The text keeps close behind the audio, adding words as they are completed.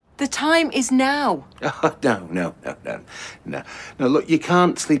The time is now. Oh, no. No, look, you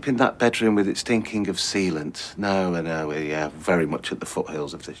can't sleep in that bedroom with it stinking of sealant. No, we're very much at the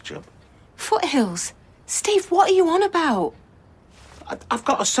foothills of this job. Foothills? Steve, what are you on about? I've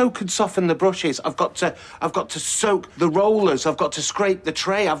got to soak and soften the brushes. I've got to soak the rollers. I've got to scrape the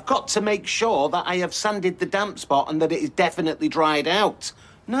tray. I've got to make sure that I have sanded the damp spot and that it is definitely dried out.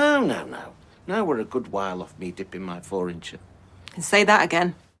 No. Now we're a good while off me dipping my 4-incher. And say that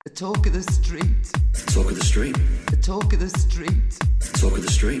again. The talk of the street. Talk of the street. The talk of the street. Talk of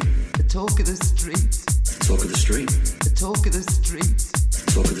the street. The talk of the street. Talk of the street. The talk of the street.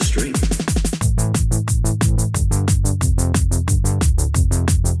 Talk of the street.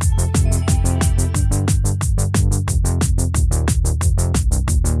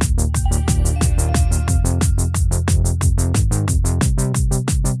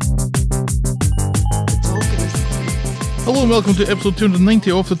 Hello and welcome to episode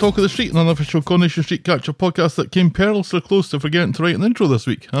 290 of The Talk of the Street, an unofficial Coronation Street catch-up podcast that came perilously close to forgetting to write an intro this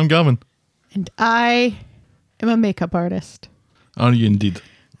week. I'm Gavin. And I am a makeup artist. Are you indeed?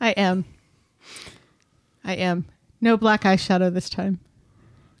 I am. No black eyeshadow this time.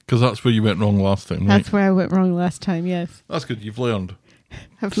 Because that's where you went wrong last time, right? That's where I went wrong last time, yes. That's good, you've learned.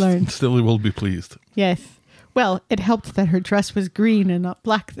 I've learned. Stilly will be pleased. Yes. Well, it helped that her dress was green and not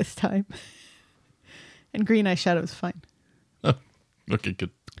black this time. And green eyeshadow is fine. Oh, okay,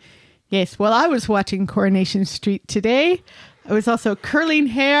 good. Yes, well, I was watching Coronation Street today. I was also curling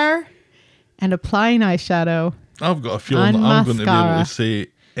hair and applying eyeshadow. I've got a feeling that I'm going to be able to say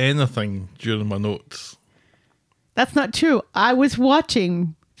anything during my notes. That's not true. I was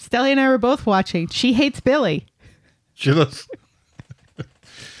watching. Stelly and I were both watching. She hates Billy. She does.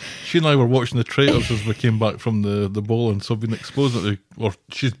 She and I were watching The Traitors as we came back from the bowling, so I've been exposed to, or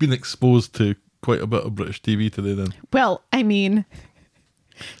she's been exposed to quite a bit of British TV today then. Well, I mean,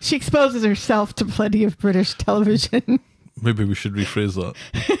 she exposes herself to plenty of British television. Maybe we should rephrase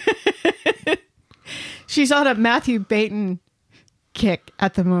that. She's on a Matthew Baton kick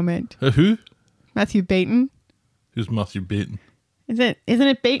at the moment. Who? Matthew Baton. Who's Matthew Baton? Isn't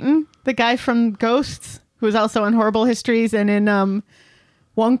it Baton? The guy from Ghosts, who was also in Horrible Histories and in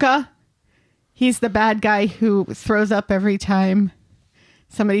Wonka. He's the bad guy who throws up every time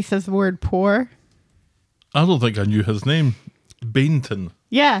somebody says the word poor. I don't think I knew his name. Bainton.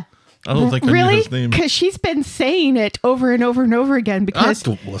 Yeah. I don't think I knew his name. Because she's been saying it over and over and over again because I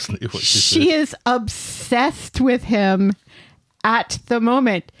don't listen to what she is obsessed with him at the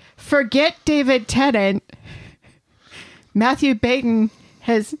moment. Forget David Tennant. Matthew Baton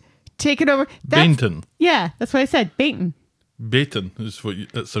has taken over. Bainton. Yeah, that's what I said. Baton. Baton is what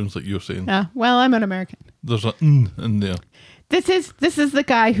it sounds like you're saying. Well, I'm an American. There's an N in there. This is the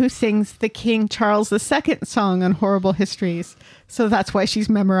guy who sings the King Charles II song on Horrible Histories. So that's why she's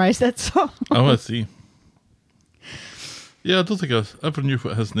memorized that song. Oh, I see. Yeah, I don't think I ever knew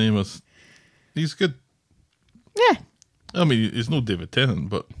what his name is. He's good. Yeah. I mean, he's no David Tennant,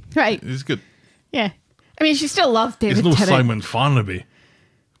 but right. He's good. Yeah. I mean, she still loves David Tennant. He's no Simon Farnaby,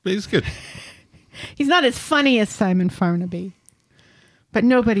 but he's good. He's not as funny as Simon Farnaby. But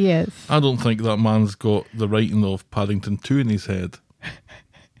nobody is. I don't think that man's got the writing of Paddington 2 in his head.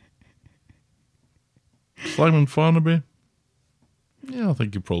 Simon Farnaby? Yeah, I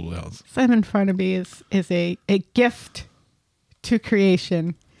think he probably has. Simon Farnaby is a gift to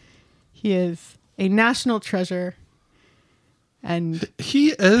creation. He is a national treasure. And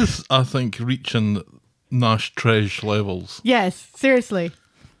he is, I think, reaching Nash Treasure levels. Yes, seriously.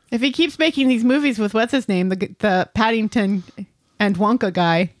 If he keeps making these movies with what's his name, the Paddington and Wonka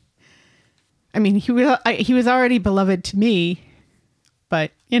guy. I mean, he was already beloved to me, but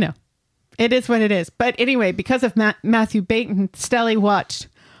you know, it is what it is. But anyway, because of Matthew Baton, Stelly watched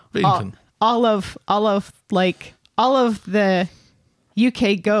all of the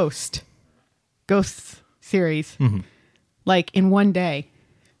UK Ghosts series, like in one day.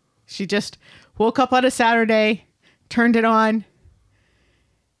 She just woke up on a Saturday, turned it on,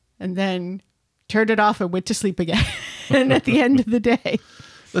 and then turned it off and went to sleep again. And at the end of the day.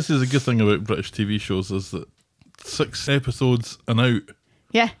 This is a good thing about British TV shows is that 6 episodes and out.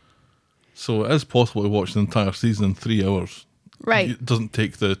 Yeah. So it is possible to watch the entire season in 3 hours. Right. It doesn't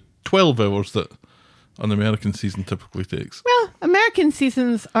take the 12 hours that an American season typically takes. Well, American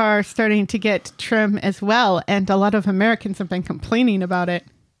seasons are starting to get trim as well, and a lot of Americans have been complaining about it.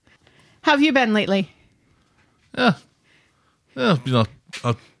 How have you been lately? Yeah, it's been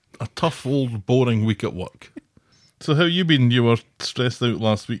a tough, old, boring week at work. So how you been? You were stressed out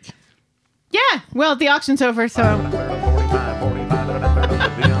last week. Yeah, well, the auction's over, so...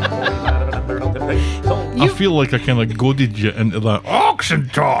 feel like I kind of goaded you into that auction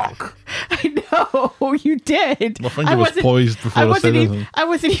talk. I know you did. My finger was poised before I said anything. I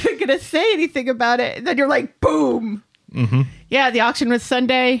wasn't even going to say anything about it. And then you're like, boom. Mm-hmm. Yeah, the auction was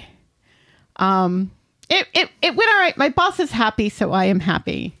Sunday. It went all right. My boss is happy, so I am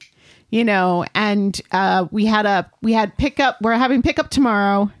happy. You know, and we had pickup. We're having pickup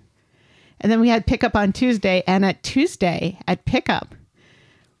tomorrow, and then we had pickup on Tuesday. And at Tuesday at pickup,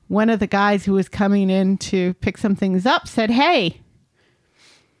 one of the guys who was coming in to pick some things up said, "Hey,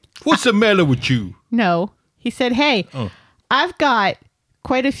 what's the matter with you?" No, he said, "Hey, I've got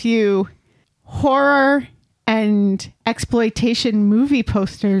quite a few horror and exploitation movie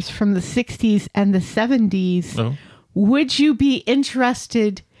posters from the 60s and the 70s. Oh. Would you be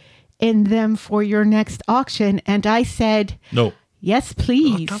interested in them for your next auction?" And I said, No. "Yes,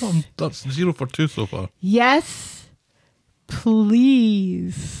 please." Oh, damn, that's 0 for 2 so far. Yes,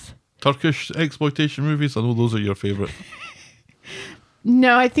 please. Turkish exploitation movies, I know those are your favourite.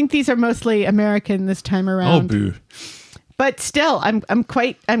 No, I think these are mostly American this time Oh, around. boo. But still, I'm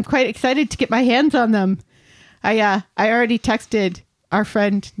quite excited to get my hands on them. I already texted our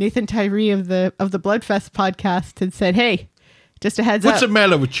friend Nathan Tyree of the Bloodfest podcast and said, "Hey, just a heads up." What's the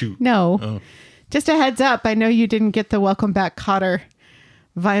matter with you? No, Oh. just a heads up. I know you didn't get the Welcome Back Cotter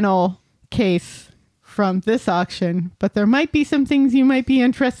vinyl case from this auction, but there might be some things you might be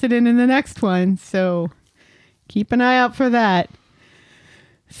interested in the next one. So keep an eye out for that.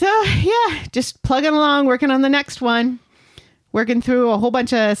 So yeah, just plugging along, working on the next one, working through a whole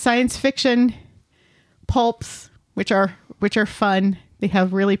bunch of science fiction pulps, which are fun. They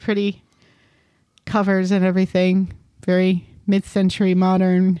have really pretty covers and everything. Very mid-century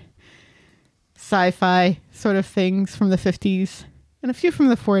modern sci-fi sort of things from the 50s and a few from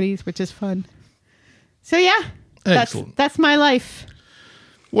the 40s, which is fun. So yeah, Excellent. That's my life.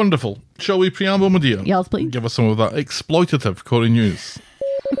 Wonderful. Shall we preamble, my dear? Yes, please. Give us some of that exploitative Corey news.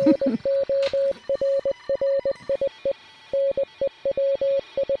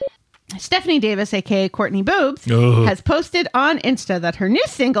 Stephanie Davis, aka Courtney Boobs, Ugh. has posted on Insta that her new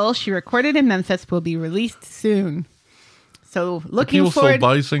single she recorded in Memphis will be released soon. So looking People forward. still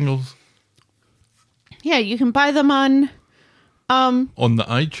buy singles Yeah, you can buy them on on the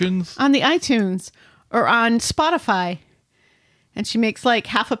iTunes. the iTunes or on Spotify, and she makes like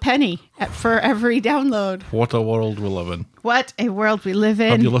half a penny for every download. What a world we live in. What a world we live in!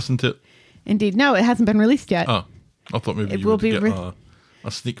 Have you listened to it? Indeed, no, it hasn't been released yet. Ah, I thought maybe It you will would be get a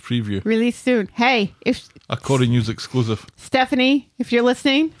sneak preview. Released soon. Hey, if A Corey News exclusive. Stephanie, if you're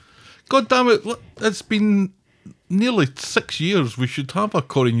listening, God damn it. Look, it's been nearly 6 years. We should have a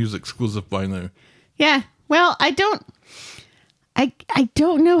Corey News exclusive by now. yeah. Well, I don't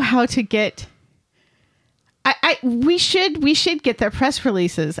know how to get. We should get their press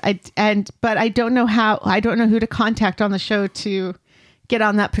releases. But I don't know how. I don't know who to contact on the show to get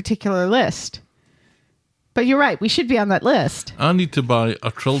on that particular list. But you're right. We should be on that list. I need to buy a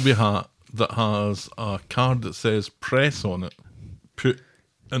Trilby hat that has a card that says press on it, put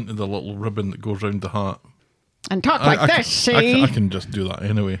into the little ribbon that goes round the hat. And talk like this, see? I can just do that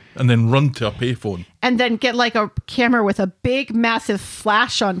anyway. And then run to a payphone. And then get like a camera with a big, massive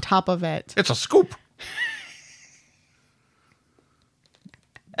flash on top of it. It's a scoop.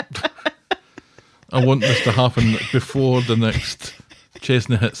 I want this to happen before the next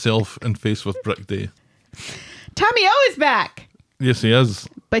Chesney hit Self and Face with Brick Day. Tommy O is back. Yes, he is.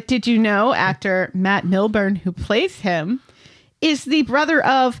 But did you know actor Matt Milburn, who plays him, is the brother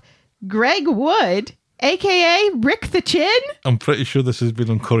of Greg Wood, a.k.a. Rick the Chin? I'm pretty sure this has been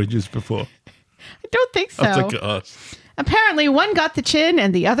on Corey News before. I don't think so. I think it has. Apparently, one got the chin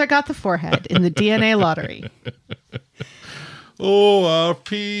and the other got the forehead in the DNA lottery.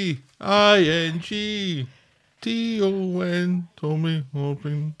 ORPINGTON Tommy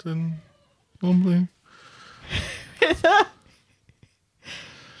Orpington. Something.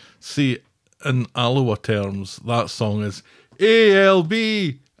 See, in Aloha terms, that song is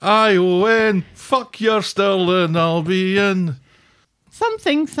ALBION. Fuck, you're still in Albion.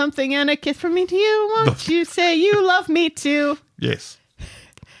 Something, and a kiss from me to you. Won't you say you love me too? Yes.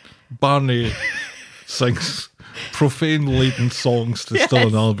 Barney sings profane-laden songs to Still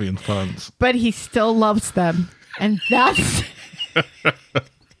in Albion fans. But he still loves them. And that's...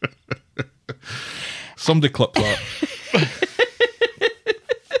 Somebody clip that.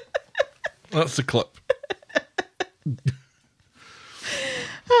 That's the clip.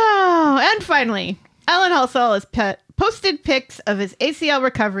 Oh, and finally, Alan Halsall has posted pics of his ACL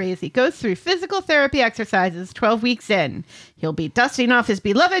recovery as he goes through physical therapy exercises 12 weeks in. He'll be dusting off his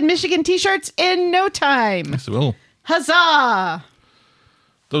beloved Michigan t-shirts in no time. Yes, it will. Huzzah!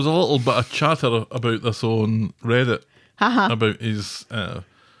 There was a little bit of chatter about this on Reddit about his,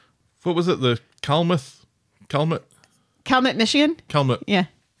 what was it, the Calmet Michigan? Yeah.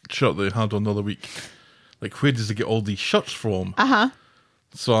 shirt they had on the other week. Like, where does he get all these shirts from?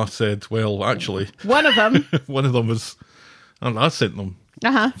 So I said, well, actually, One of them. one of them was, and I sent them.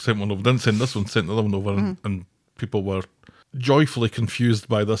 Sent one over. Didn't send this one, sent the other one over, and people were joyfully confused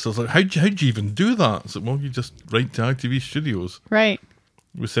by this. I was like, how'd you even do that? I said, well, you just write to ITV Studios. Right.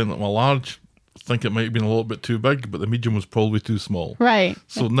 We sent them a large. I think it might have been a little bit too big, but the medium was probably too small. Right.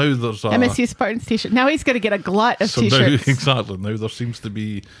 So now there's a... MSU Spartans t-shirt. Now he's going to get a glut of So t-shirts. now, exactly. Now there seems to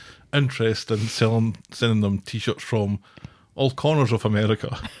be interest in sending them t-shirts from all corners of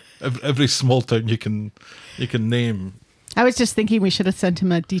America. Every small town you can name. I was just thinking we should have sent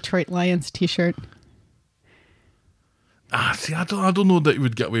him a Detroit Lions t-shirt. See, I don't know that he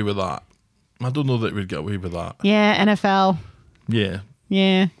would get away with that. Yeah, NFL. Yeah.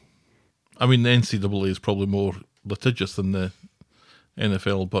 Yeah. I mean, the NCAA is probably more litigious than the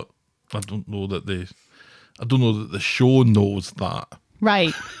NFL, but I don't know that the show knows that.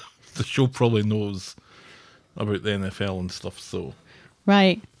 Right. The show probably knows about the NFL and stuff, so.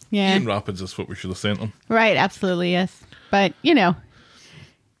 Right. Yeah. Ian Rapids is what we should have sent him. Right, absolutely, yes. But,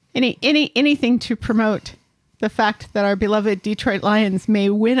 anything to promote the fact that our beloved Detroit Lions may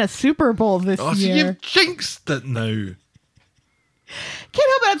win a Super Bowl this Oh, so year. you've jinxed it now.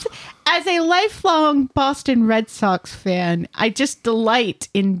 Can't help it. As a lifelong Boston Red Sox fan, I just delight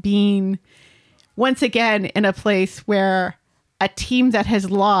in being once again in a place where a team that has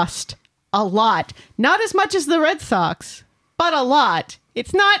lost a lot, not as much as the Red Sox, but a lot.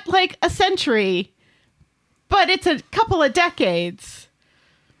 It's not like a century, but it's a couple of decades.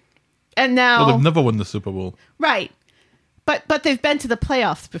 And now, Well, they've never won the Super Bowl. right. But they've been to the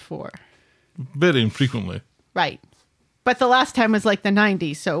playoffs before. Very infrequently. Right. But the last time was like the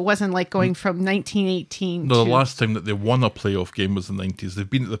 90s, so it wasn't like going from 1918 No, to... the last time that they won a playoff game was the 90s. They've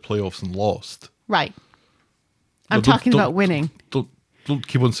been at the playoffs and lost. Right. I'm No, don't- talking about winning. Don't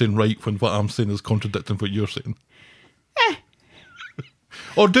keep on saying right when what I'm saying is contradicting what you're saying.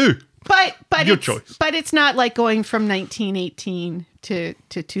 Or do. But Your it's, choice. But it's not like going from 1918 to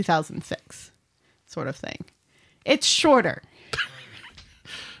 2006 sort of thing. It's shorter.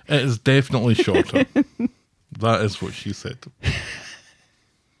 It is definitely shorter. That is what she said.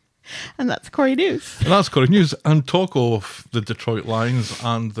 And that's Corey News. And that's Corey News. And talk of the Detroit Lions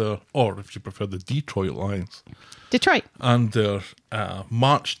and or if you prefer, the Detroit Lions. Detroit. And their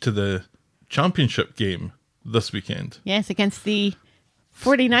march to the championship game this weekend Yes, against the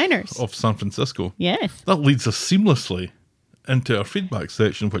 49ers. of San Francisco. Yes. That leads us seamlessly into our feedback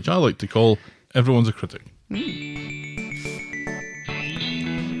section, which I like to call Everyone's a Critic.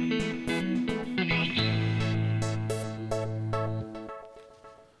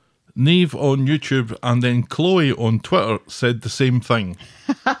 Neve on YouTube and then Chloe on Twitter said the same thing.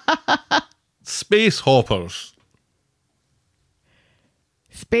 Space hoppers.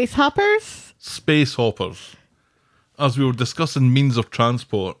 Space hoppers? Space hoppers. As we were discussing means of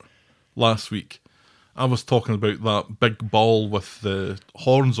transport last week, I was talking about that big ball with the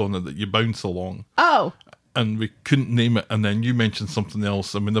horns on it that you bounce along. Oh. And we couldn't name it, and then you mentioned something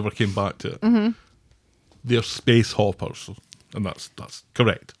else and we never came back to it. Mm-hmm. They're space hoppers. And that's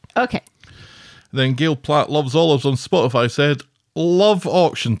correct. Okay. Then Gail Platt Loves Olives on Spotify said, love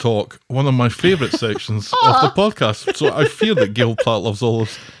auction talk, one of my favourite sections of the podcast. So I fear that Gail Platt Loves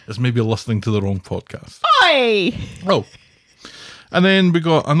Olives is maybe listening to the wrong podcast. Oi! Oh. And then we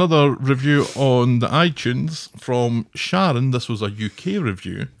got another review on the iTunes from Sharon. This was a UK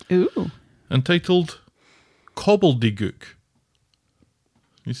review. Ooh. Entitled Cobbledygook.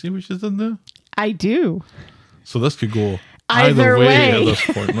 You see what she's in there? I do. So this could go Either either way way. at this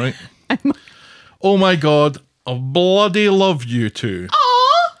point, right? Oh my God, I bloody love you two.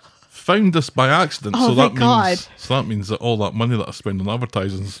 Aw! Found this by accident, Oh, so thank God. that means that all that money that I spend on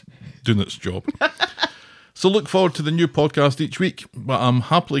advertising's doing its job. So look forward to the new podcast each week, but I'm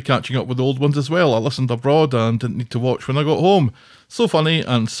happily catching up with the old ones as well. I listened abroad and didn't need to watch when I got home. So funny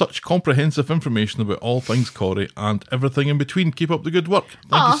and such comprehensive information about all things Corey and everything in between. Keep up the good work.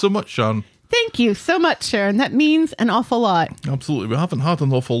 Thank you so much, Sharon. Thank you so much, Sharon. That means an awful lot. Absolutely. We haven't had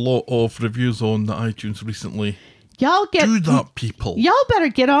an awful lot of reviews on the iTunes recently. Y'all Do that, people. Y'all better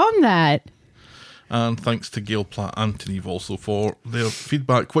get on that. And thanks to Gail Platt and to Neve also for their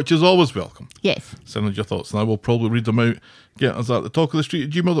feedback, which is always welcome. Yes. Send us your thoughts and I will probably read them out. Get us at the talk of the street at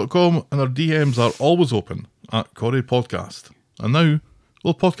gmail.com and our DMs are always open at Corey Podcast. And now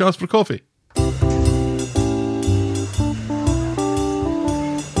we'll podcast for coffee.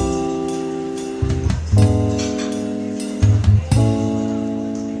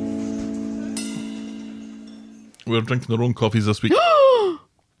 We're drinking our own coffees this week.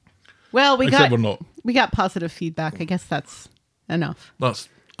 Well, Except we're not. We got positive feedback. I guess that's enough. That's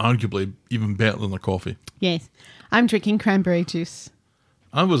arguably even better than a coffee. Yes. I'm drinking cranberry juice.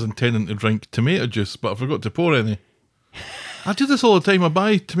 I was intending to drink tomato juice, but I forgot to pour any. I do this all the time. I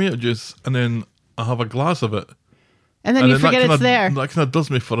buy tomato juice and then I have a glass of it. And then you forget it's there. That kind of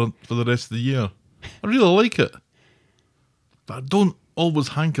does me for the rest of the year. I really like it. But I don't always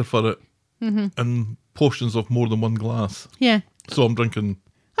hanker for it in portions of more than one glass. Yeah. So I'm drinking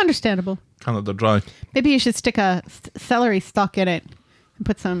Understandable. Canada Dry. Maybe you should stick a celery stalk in it and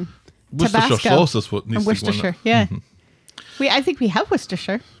put some Worcestershire Tabasco. sauce is what needs to go in it. Worcestershire, yeah. I think we have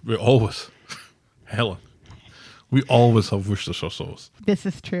Worcestershire. We always, Helen, we always have Worcestershire sauce. This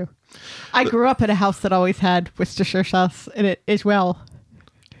is true. I grew up in a house that always had Worcestershire sauce in it as well.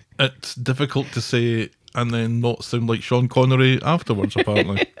 It's difficult to say and then not sound like Sean Connery afterwards,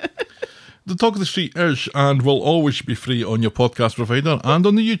 apparently. The Talk of the Street is and will always be free on your podcast provider and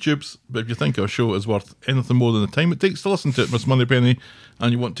on the YouTubes. But if you think our show is worth anything more than the time it takes to listen to it, Miss Moneypenny,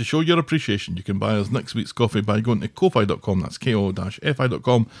 and you want to show your appreciation, you can buy us next week's coffee by going to ko-fi.com. That's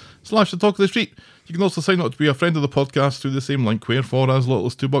ko-fi.com/the Talk of the Street. You can also sign up to be a friend of the podcast through the same link where for as little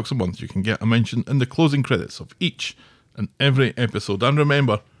as $2 a month you can get a mention in the closing credits of each and every episode. And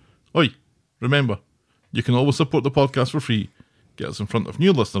remember, you can always support the podcast for free. Get us in front of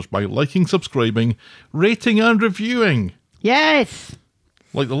new listeners by liking, subscribing, rating and reviewing. Yes.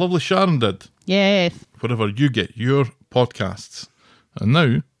 Like the lovely Sharon did. Yes. Wherever you get your podcasts. And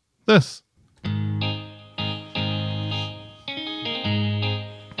now, this.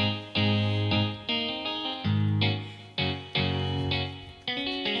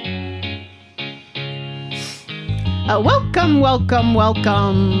 Welcome. Welcome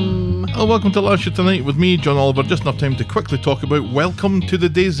to Last Year Tonight with me, John Oliver. Just enough time to quickly talk about Welcome to the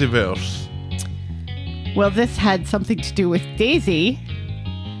Daisyverse. Well, this had something to do with Daisy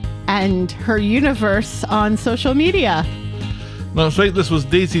and her universe on social media. That's right, this was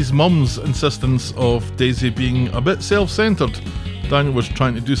Daisy's mum's insistence of Daisy being a bit self-centred. Daniel was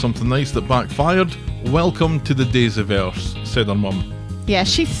trying to do something nice that backfired. Welcome to the Daisyverse, said her mum. Yeah,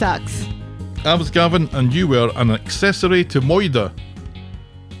 she sucks. I was Gavin, and you were an accessory to Moida.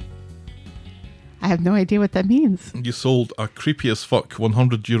 I have no idea what that means. You sold a creepy as fuck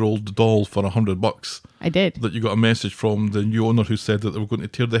 100-year-old doll for $100. I did. That you got a message from the new owner who said that they were going to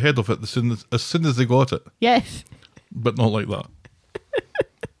tear the head off it as soon as they got it. Yes. But not like that.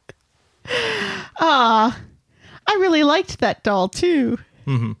 I really liked that doll too.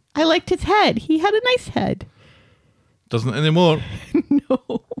 Mm-hmm. I liked his head. He had a nice head. Doesn't anymore.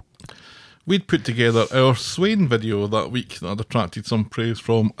 No. We'd put together our Swain video that week that had attracted some praise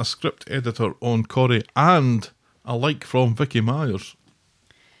from a script editor on Corrie and a like from Vicky Myers.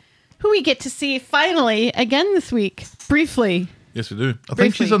 Who we get to see finally again this week. Briefly. Yes, we do. I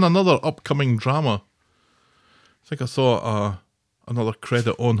think she's in another upcoming drama. I think I saw another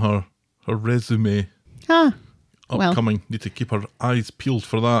credit on her resume. Huh. Upcoming. Well, Need to keep her eyes peeled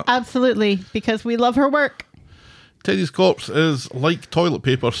for that. Absolutely, because we love her work. Teddy's corpse is like toilet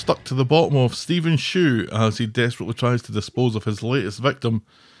paper stuck to the bottom of Stephen's shoe as he desperately tries to dispose of his latest victim.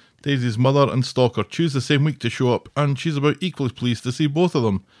 Daisy's mother and stalker choose the same week to show up, and she's about equally pleased to see both of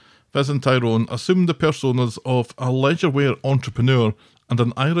them. Viz and Tyrone assume the personas of a leisurewear entrepreneur and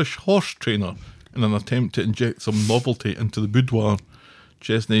an Irish horse trainer in an attempt to inject some novelty into the boudoir.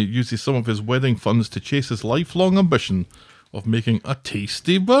 Chesney uses some of his wedding funds to chase his lifelong ambition of making a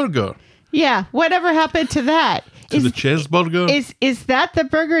tasty burger. Yeah, whatever happened to that? To the Chesburger? Is that the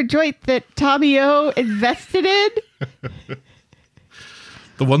burger joint that Tommy O invested in?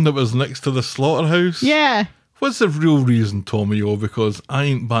 The one that was next to the slaughterhouse? Yeah. What's the real reason, Tommy O? Because I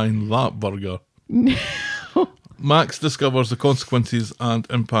ain't buying that burger. No. Max discovers the consequences and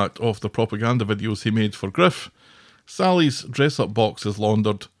impact of the propaganda videos he made for Griff. Sally's dress-up box is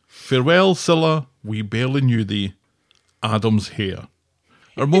laundered. Farewell, Scylla, we barely knew thee. Adam's hair.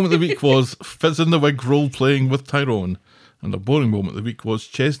 Our moment of the week was Fizz in the Wig role-playing with Tyrone. And the boring moment of the week was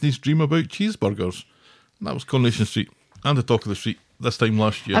Chesney's dream about cheeseburgers. And that was Coronation Street and the Talk of the Street this time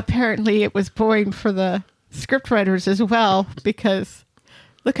last year. Apparently it was boring for the scriptwriters as well, because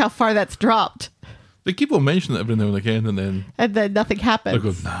look how far that's dropped. They keep on mentioning it every now and again, and then nothing happens.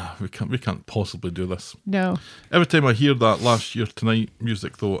 they go, nah, we can't possibly do this. No. Every time I hear that Last Year Tonight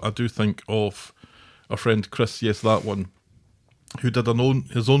music, though, I do think of our friend Chris, yes, that one, who did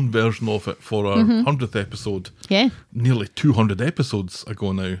his own version of it for our 100th episode. Yeah. Nearly 200 episodes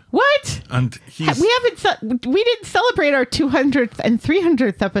ago now. What? And We didn't celebrate our 200th and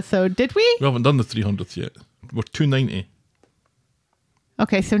 300th episode, did we? We haven't done the 300th yet. We're 290.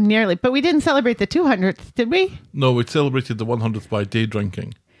 Okay, so nearly. But we didn't celebrate the 200th, did we? No, we celebrated the 100th by day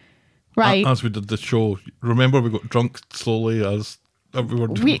drinking. Right. As we did the show. Remember, we got drunk slowly as we were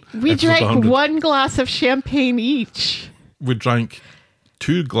doing We episode drank 100. one glass of champagne each. We drank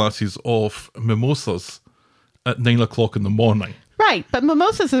 2 glasses of mimosas at 9 o'clock in the morning. Right, but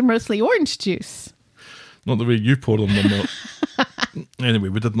mimosas are mostly orange juice. Not the way you pour them. Anyway,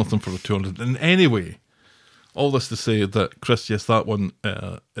 we did nothing for the 200. And anyway, all this to say that Chris, yes, that one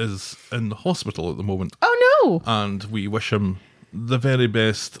is in the hospital at the moment. Oh, no. And we wish him the very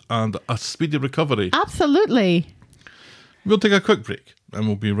best and a speedy recovery. Absolutely. We'll take a quick break and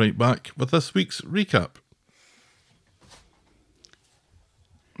we'll be right back with this week's recap.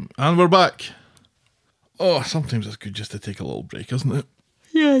 And we're back. Oh, sometimes it's good just to take a little break, isn't it?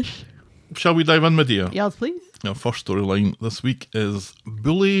 Yes. Shall we dive in, my dear? Yes, please. Our first storyline this week is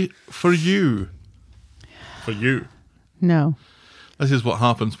Bully for You. For you. No. This is what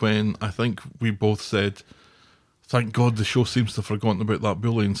happens when I think we both said, thank God the show seems to have forgotten about that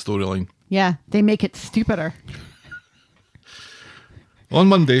bullying storyline. Yeah, they make it stupider. On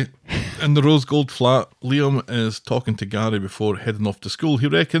Monday, in the Rose Gold flat, Liam is talking to Gary before heading off to school. He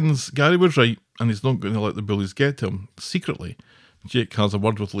reckons Gary was right and he's not going to let the bullies get to him. Secretly, Jake has a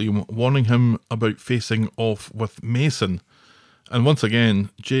word with Liam, warning him about facing off with Mason. And once again,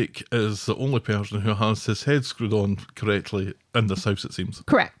 Jake is the only person who has his head screwed on correctly in this house, it seems.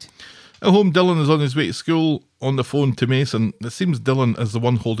 Correct. At home, Dylan is on his way to school on the phone to Mason. It seems Dylan is the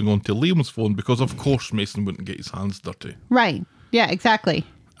one holding on to Liam's phone because, of course, Mason wouldn't get his hands dirty. Right. Yeah, exactly.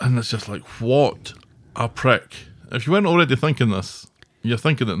 And it's just like, what a prick. If you weren't already thinking this, you're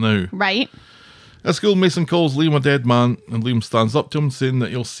thinking it now. Right. At school, Mason calls Liam a dead man, and Liam stands up to him, saying that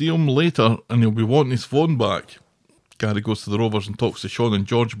he'll see him later and he'll be wanting his phone back. Gary goes to the Rovers and talks to Sean and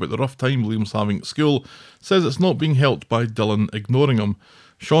George about the rough time Liam's having at school, says it's not being helped by Dylan ignoring him.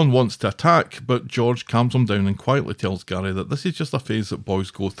 Sean wants to attack, but George calms him down and quietly tells Gary that this is just a phase that boys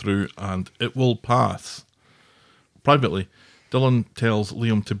go through and it will pass. Privately, Dylan tells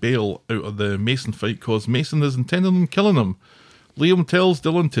Liam to bail out of the Mason fight because Mason is intending on killing him. Liam tells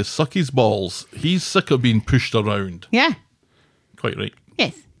Dylan to suck his balls. He's sick of being pushed around. Yeah. Quite right.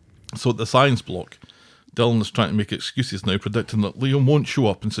 Yes. So at the science block, Dylan is trying to make excuses now, predicting that Liam won't show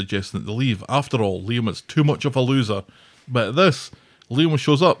up and suggesting that they leave. After all, Liam is too much of a loser. But at this, Liam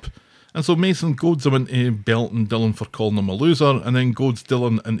shows up. And so Mason goads him into belting Dylan for calling him a loser, and then goads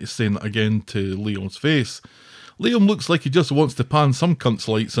Dylan into saying it again to Liam's face. Liam looks like he just wants to pan some cunt's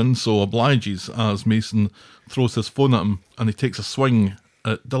lights in, so obliges as Mason throws his phone at him and he takes a swing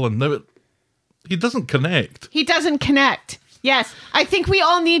at Dylan. Now, he doesn't connect. He doesn't connect. Yes. I think we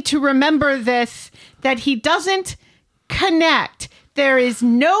all need to remember this, that he doesn't connect. There is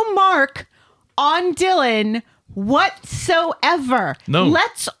no mark on Dylan whatsoever. No.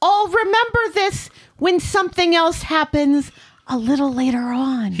 Let's all remember this when something else happens a little later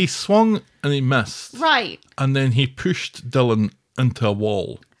on. He swung and he missed. Right. And then he pushed Dylan into a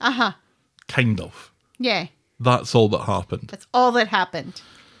wall. Uh-huh. Kind of. Yeah. That's all that happened. That's all that happened.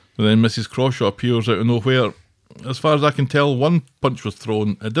 And then Mrs. Crawshaw appears out of nowhere. As far as I can tell, one punch was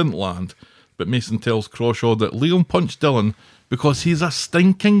thrown. It didn't land. But Mason tells Crawshaw that Liam punched Dylan because he's a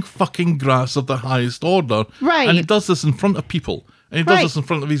stinking fucking grass of the highest order. Right. And he does this in front of people. And he does this in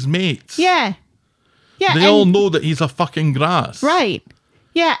front of his mates. Yeah. Yeah. They all know that he's a fucking grass. Right.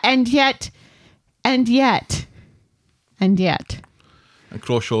 Yeah. And yet. And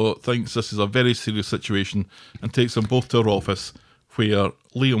Crawshaw thinks this is a very serious situation and takes them both to her office, where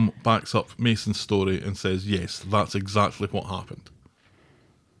Liam backs up Mason's story and says, yes, that's exactly what happened.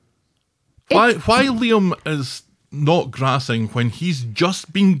 Why Liam is not grassing when he's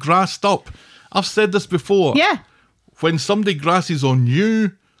just been grassed up? I've said this before. Yeah. When somebody grasses on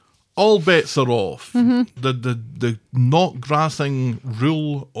you, all bets are off. Mm-hmm. The not grassing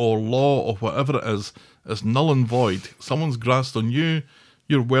rule or law or whatever it is null and void. Someone's grassed on you,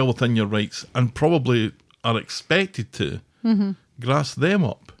 you're well within your rights and probably are expected to grass them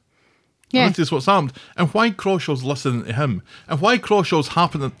up. Yeah. This is what's happened. And why Crawshaw's listening to him. And why Crawshaw's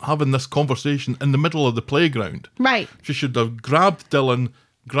having this conversation in the middle of the playground. Right. She should have grabbed Dylan,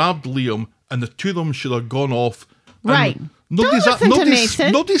 grabbed Liam, and the two of them should have gone off. Right. Nobody's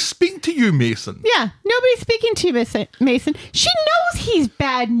speaking to you, Mason. Yeah. Nobody's speaking to you, Mason. She knows he's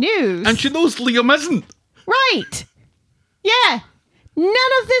bad news. And she knows Liam isn't. Right. Yeah. None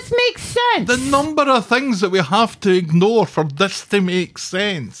of this makes sense. The number of things that we have to ignore for this to make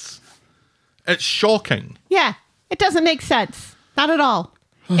sense. It's shocking. Yeah. It doesn't make sense. Not at all.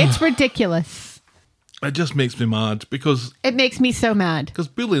 It's ridiculous. It just makes me mad because... It makes me so mad. Because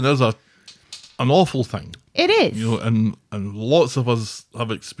bullying is an awful thing. It is. You know, and lots of us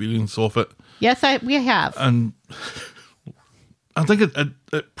have experience of it. Yes, we have. And I think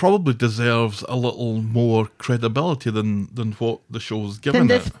it probably deserves a little more credibility than what the show's given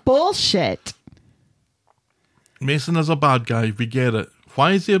Then this it. bullshit. Mason is a bad guy, we get it.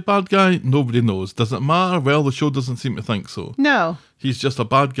 Why is he a bad guy? Nobody knows. Does it matter? Well, the show doesn't seem to think so. No. He's just a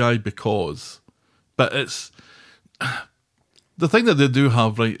bad guy because. But it's... The thing that they do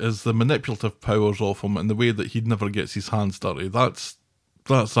have, right, is the manipulative powers of him and the way that he never gets his hands dirty. That's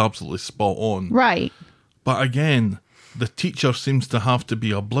absolutely spot on. Right. But again, the teacher seems to have to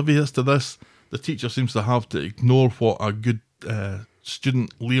be oblivious to this. The teacher seems to have to ignore what a good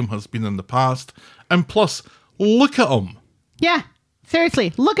student Liam has been in the past. And plus, look at him. Yeah.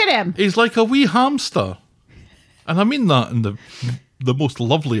 Seriously, look at him. He's like a wee hamster. And I mean that in the most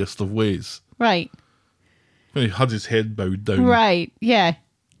loveliest of ways. Right. When he had his head bowed down. Right. Yeah.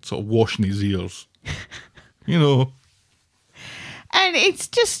 Sort of washing his ears. You know. And it's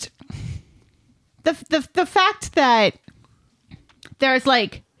just the fact that there's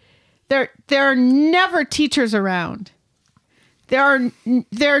like there are never teachers around. There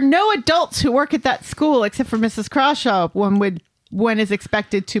are no adults who work at that school except for Mrs. Crawshaw. One is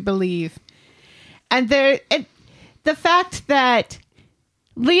expected to believe, and the fact that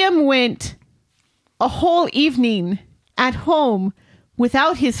Liam went a whole evening at home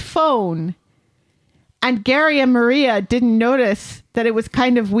without his phone, and Gary and Maria didn't notice that it was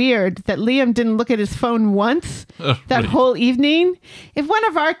kind of weird that Liam didn't look at his phone once that whole evening. If one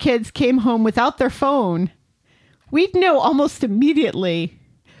of our kids came home without their phone, we'd know almost immediately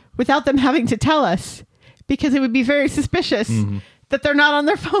without them having to tell us, because it would be very suspicious that they're not on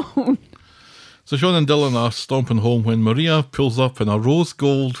their phone. So Sean and Dylan are stomping home when Maria pulls up in a rose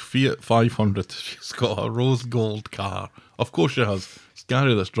gold Fiat 500. She's got a rose gold car. Of course she has. It's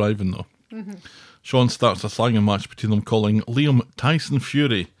Gary that's driving though. Mm-hmm. Sean starts a slanging match between them, calling Liam Tyson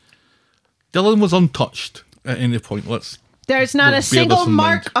Fury. Dylan was untouched at any point. There's not a single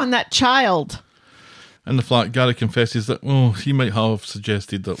mark on that child. In the flat, Gary confesses that, he might have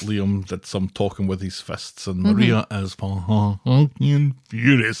suggested that Liam did some talking with his fists, and Maria is fucking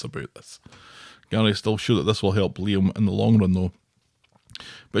furious about this. Gary's still sure that this will help Liam in the long run, though.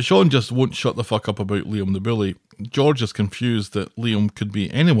 But Sean just won't shut the fuck up about Liam the bully. George is confused that Liam could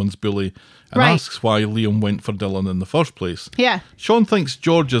be anyone's bully and asks why Liam went for Dylan in the first place. Yeah. Sean thinks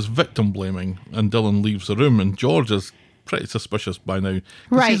George is victim blaming, and Dylan leaves the room, and George is pretty suspicious by now.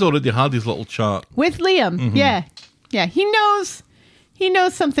 Because he's already had his little chat. With Liam, yeah. Yeah, he knows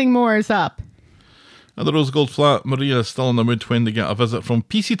something more is up. At the Rose Gold flat, Maria is still in the mood when they get a visit from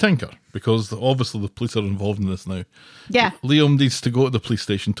PC Tinker, because obviously the police are involved in this now. Yeah. Liam needs to go to the police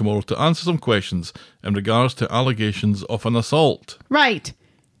station tomorrow to answer some questions in regards to allegations of an assault. Right.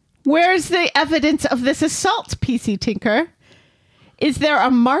 Where's the evidence of this assault, PC Tinker? Is there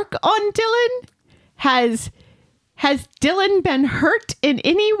a mark on Dylan? Has Dylan been hurt in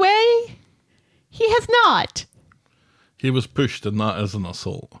any way? He has not. He was pushed, and that is an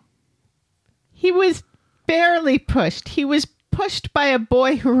assault. He was barely pushed. He was pushed by a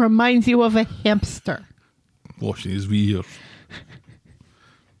boy who reminds you of a hamster. Washing his wee ears.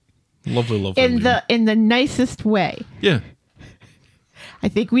 Lovely, lovely. In the nicest way. Yeah. I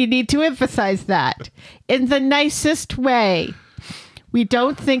think we need to emphasize that. In the nicest way. We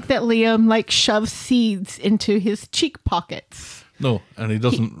don't think that Liam shoves seeds into his cheek pockets. No, and he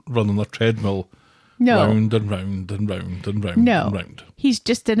doesn't run on a treadmill. No. Round and round and round and round and round. He's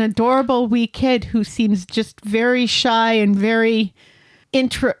just an adorable wee kid who seems just very shy and very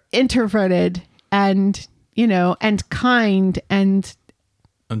introverted and, and kind and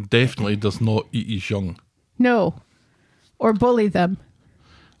definitely does not eat his young. No. Or bully them.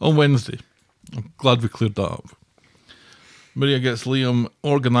 On Wednesday. I'm glad we cleared that up. Maria gets Liam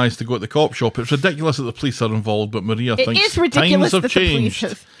organised to go to the cop shop. It's ridiculous that the police are involved, but Maria thinks times have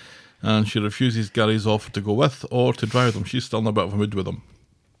changed. And she refuses Gary's offer to go with or to drive them. She's still in a bit of a mood with him.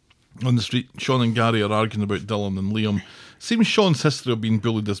 On the street, Sean and Gary are arguing about Dylan and Liam. It seems Sean's history of being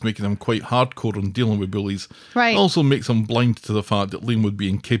bullied is making him quite hardcore on dealing with bullies. Right. It also makes him blind to the fact that Liam would be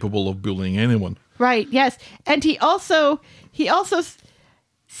incapable of bullying anyone. Right, yes. And he also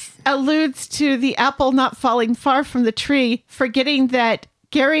alludes to the apple not falling far from the tree, forgetting that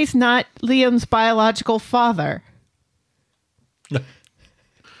Gary's not Liam's biological father.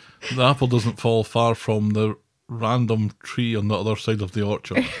 The apple doesn't fall far from the random tree on the other side of the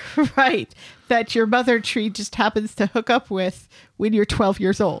orchard. Right. That your mother tree just happens to hook up with when you're 12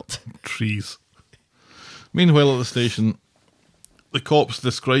 years old. Trees. Meanwhile, at the station, the cops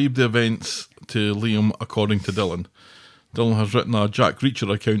describe the events to Liam according to Dylan. Dylan has written a Jack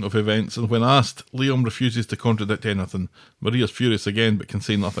Reacher account of events, and when asked, Liam refuses to contradict anything. Maria's furious again, but can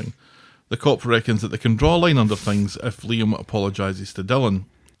say nothing. The cop reckons that they can draw a line under things if Liam apologises to Dylan.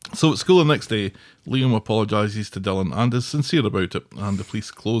 So at school the next day, Liam apologises to Dylan and is sincere about it, and the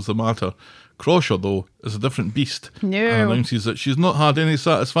police close the matter. Crawshaw, though, is a different beast, and announces that she's not had any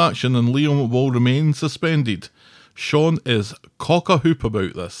satisfaction and Liam will remain suspended. Sean is cock-a-hoop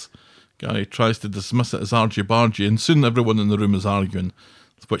about this. Gary tries to dismiss it as argy-bargy, and soon everyone in the room is arguing,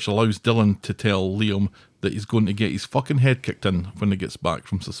 which allows Dylan to tell Liam that he's going to get his fucking head kicked in when he gets back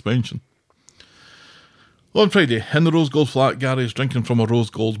from suspension. On Friday, in the Rose Gold flat, Gary is drinking from a rose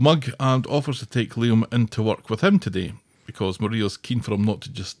gold mug and offers to take Liam into work with him today, because Maria's keen for him not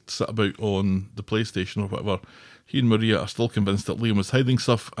to just sit about on the PlayStation or whatever. He and Maria are still convinced that Liam is hiding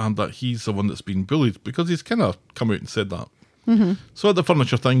stuff and that he's the one that's been bullied, because he's kind of come out and said that. Mm-hmm. So at the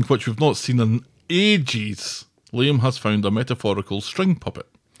furniture thing, which we've not seen in ages, Liam has found a metaphorical string puppet.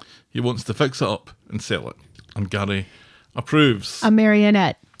 He wants to fix it up and sell it, and Gary approves. A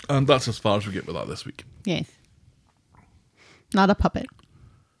marionette. And that's as far as we get with that this week. Yes. Not a puppet.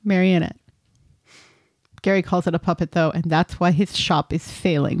 Marionette. Gary calls it a puppet, though, and that's why his shop is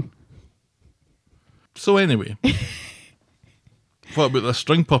failing. So anyway, what about the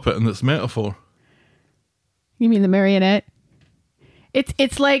string puppet and its metaphor? You mean the marionette?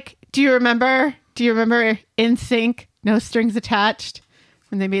 It's like, do you remember In Sync, No Strings Attached,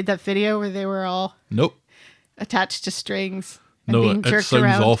 when they made that video where they were all Nope. attached to strings and No, being it jerked sounds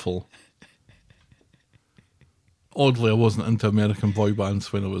around? awful. Oddly, I wasn't into American boy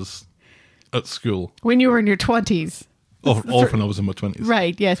bands when I was at school. When you were in your 20s. Or when I was in my 20s.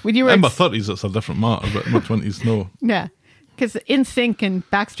 Right, yes. When you were in my 30s, it's a different matter, but in my 20s, no. Yeah. Because In Sync and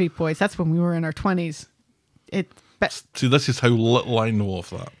Backstreet Boys, that's when we were in our 20s. See, this is how little I know of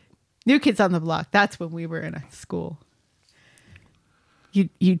that. New Kids on the Block, that's when we were in a school.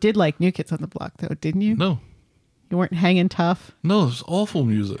 You did like New Kids on the Block, though, didn't you? No. You weren't hanging tough? No, it's awful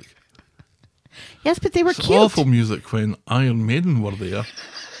music. Yes, but they were It's cute. awful music when Iron Maiden were there.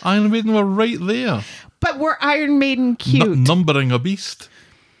 Iron Maiden were right there. But were Iron Maiden cute? Numbering a beast.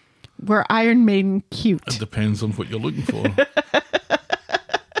 Were Iron Maiden cute? It depends on what you're looking for.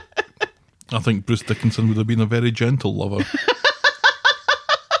 I think Bruce Dickinson would have been a very gentle lover.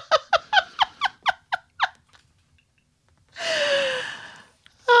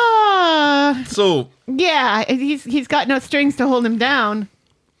 So yeah, he's got no strings to hold him down.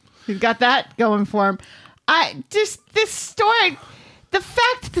 He's got that going for him. This story, the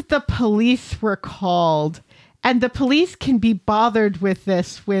fact that the police were called and the police can be bothered with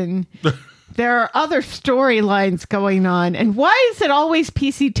this when there are other storylines going on, and why is it always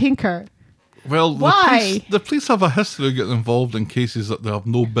PC Tinker? Well, why? The police have a history of getting involved in cases that they have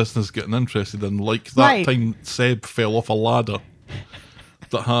no business getting interested in, like that time Seb fell off a ladder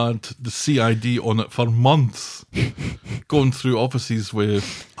that had the CID on it for months, going through offices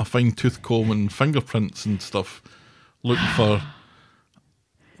with a fine tooth comb and fingerprints and stuff, looking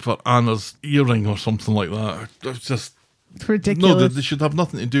for Anna's earring or something like that. It's just... It's ridiculous. No, they should have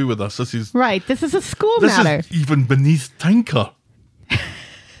nothing to do with this. This is... Right, this is a school this matter. This is even beneath Tinker.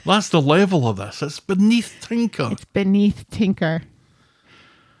 That's the level of this. It's beneath Tinker. It's beneath Tinker.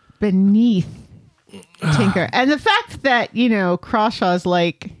 Beneath Tinker. And the fact that, Crawshaw's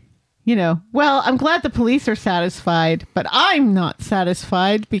like, well, I'm glad the police are satisfied, but I'm not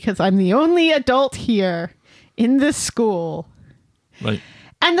satisfied because I'm the only adult here in this school. Right.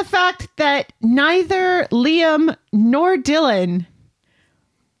 And the fact that neither Liam nor Dylan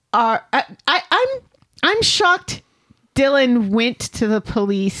are... I'm shocked Dylan went to the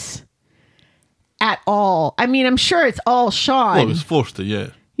police at all. I mean, I'm sure it's all Sean. Well, it was forced to, yeah.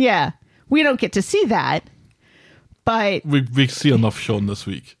 Yeah. We don't get to see that, but... We see enough Sean this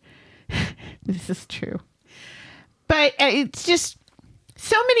week. This is true. But it's just...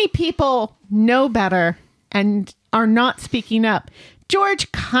 So many people know better and are not speaking up.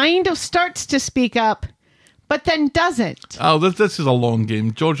 George kind of starts to speak up, but then doesn't. Oh, this is a long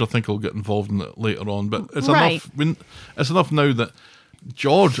game. George, I think, will get involved in it later on, but it's enough. It's enough now that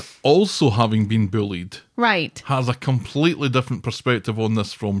George, also having been bullied, right, has a completely different perspective on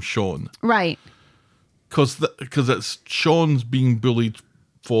this from Sean. Right. Because it's Sean's being bullied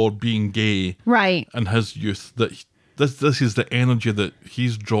for being gay, right, in his youth. That this is the energy that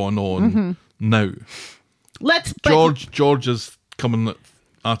he's drawn on now. George is coming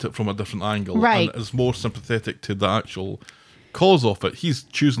at it from a different angle, right, and is more sympathetic to the actual cause of it. He's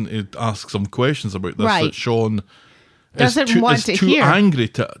choosing to ask some questions about this that Sean is too angry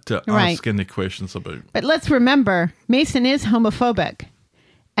to ask any questions about. But let's remember, Mason is homophobic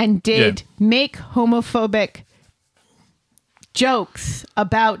and did make homophobic jokes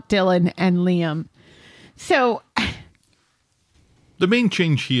about Dylan and Liam. So The main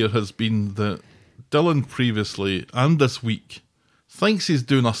change here has been that Dylan previously and this week thinks he's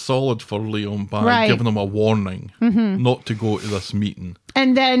doing a solid for Liam by giving him a warning not to go to this meeting.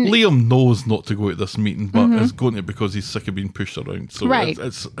 And then Liam knows not to go to this meeting, but is going to because he's sick of being pushed around. So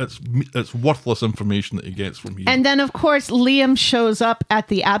it's worthless information that he gets from here. And then, of course, Liam shows up at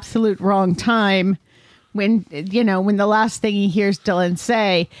the absolute wrong time when the last thing he hears Dylan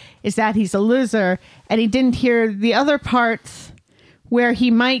say is that he's a loser, and he didn't hear the other parts where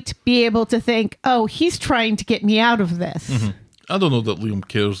he might be able to think, oh, he's trying to get me out of this. I don't know that Liam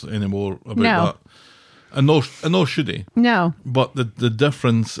cares anymore about that. And nor should he. No. But the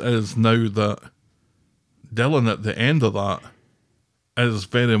difference is now that Dylan at the end of that is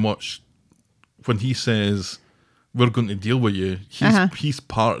very much, when he says, we're going to deal with you, he's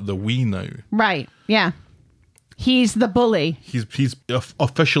part of the we now. Right, yeah. He's the bully. He's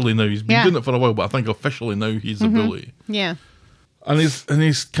officially now, he's been doing it for a while, but I think officially now he's the bully. Yeah. And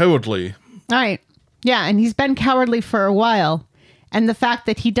he's cowardly. Right. Yeah, and he's been cowardly for a while. And the fact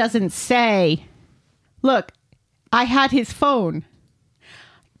that he doesn't say, look, I had his phone.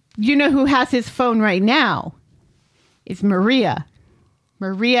 You know who has his phone right now? It's Maria.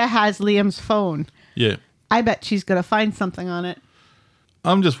 Maria has Liam's phone. Yeah. I bet she's going to find something on it.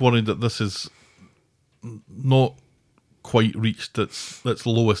 I'm just worried that this is not quite reached its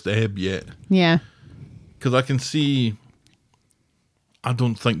lowest ebb yet. Yeah. Because I can see, I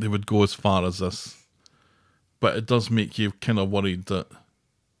don't think they would go as far as this. But it does make you kind of worried that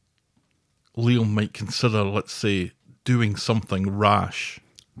Liam might consider, let's say, doing something rash.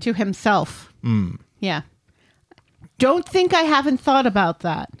 To himself. Yeah. Don't think I haven't thought about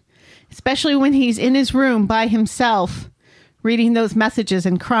that. Especially when he's in his room by himself, reading those messages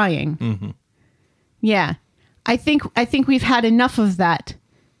and crying. Yeah. I think we've had enough of that,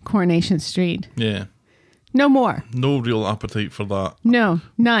 Coronation Street. Yeah. No more. No real appetite for that. No,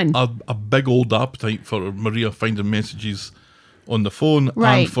 none. A big old appetite for Maria finding messages on the phone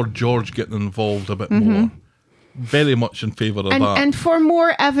and for George getting involved a bit more. Very much in favour of that. And for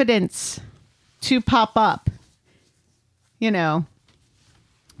more evidence to pop up,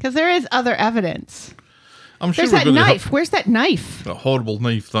 because there is other evidence. I'm sure There's that knife. Where's that knife? That horrible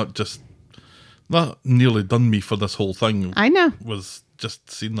knife that nearly done me for this whole thing. I know. Was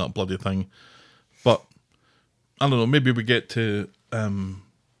just seeing that bloody thing. But I don't know, maybe we get to a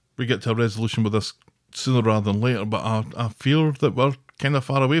resolution with this sooner rather than later, but I fear that we're kind of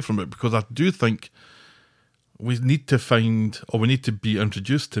far away from it, because I do think we need to be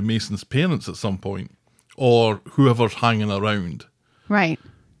introduced to Mason's parents at some point, or whoever's hanging around. Right.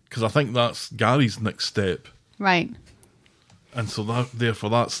 Because I think that's Gary's next step. Right. And so therefore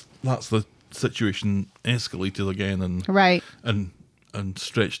that's the situation escalated again and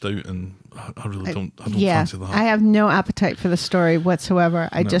stretched out, and I really don't fancy that. I have no appetite for the story whatsoever.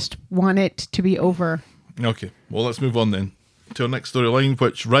 I just want it to be over. Okay, well, let's move on then to our next storyline,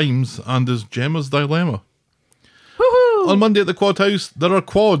 which rhymes and is Gemma's dilemma. Woohoo! On Monday at the Quad House, there are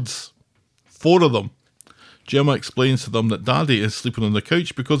quads. 4 of them. Gemma explains to them that Daddy is sleeping on the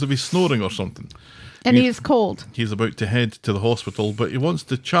couch because of his snoring or something. And he is cold. He's about to head to the hospital, but he wants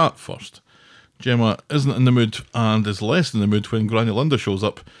to chat first. Gemma isn't in the mood and is less in the mood when Granny Linda shows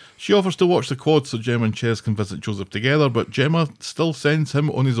up. She offers to watch the quad so Gemma and Ches can visit Joseph together, but Gemma still sends him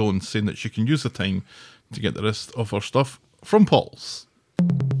on his own, saying that she can use the time to get the rest of her stuff from Paul's.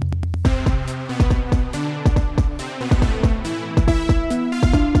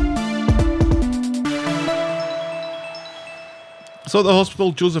 So at the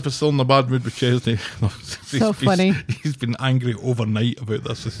hospital, Joseph is still in a bad mood with Chesney. Funny. He's been angry overnight about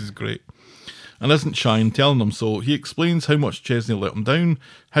this. This is great. And isn't shy in telling him so. He explains how much Chesney let him down,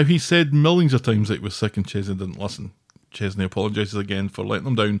 how he said millions of times that he was sick and Chesney didn't listen. Chesney apologises again for letting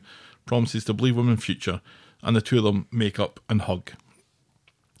him down, promises to believe him in future, and the two of them make up and hug.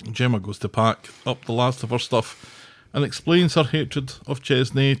 Gemma goes to pack up the last of her stuff and explains her hatred of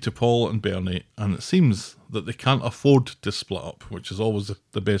Chesney to Paul and Bernie, and it seems that they can't afford to split up, which is always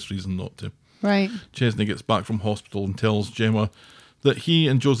the best reason not to. Right. Chesney gets back from hospital and tells Gemma that he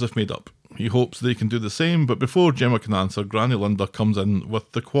and Joseph made up. He hopes they can do the same, but before Gemma can answer, Granny Linda comes in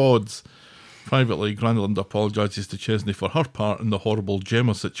with the quads. Privately, Granny Linda apologises to Chesney for her part in the horrible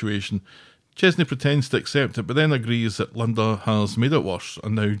Gemma situation. Chesney pretends to accept it, but then agrees that Linda has made it worse,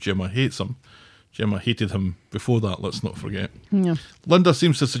 and now Gemma hates him. Gemma hated him before that, let's not forget. Yeah. Linda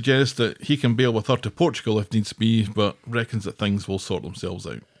seems to suggest that he can bail with her to Portugal if needs be, but reckons that things will sort themselves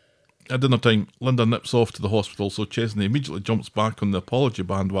out. At dinner time, Linda nips off to the hospital, so Chesney immediately jumps back on the apology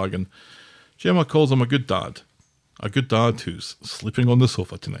bandwagon. Gemma calls him a good dad, a good dad who's sleeping on the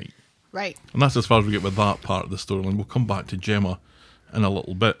sofa tonight. Right. And that's as far as we get with that part of the storyline. We'll come back to Gemma in a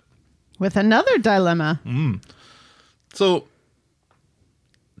little bit. With another dilemma. So,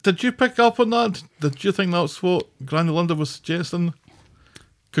 did you pick up on that? Did you think that's what Granny Linda was suggesting?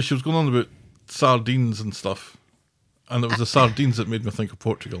 Because she was going on about sardines and stuff. And it was the sardines that made me think of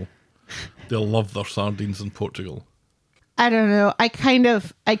Portugal. They love their sardines in Portugal. I don't know. I kind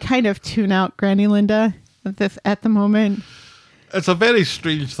of tune out Granny Linda at the moment. It's a very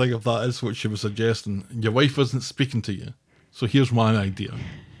strange thing if that is what she was suggesting. Your wife isn't speaking to you. So here's my idea.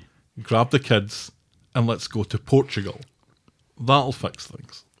 Grab the kids and let's go to Portugal. That'll fix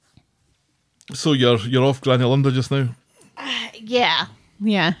things. So you're off Granny Linda just now? Yeah.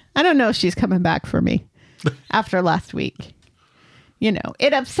 I don't know if she's coming back for me after last week. You know,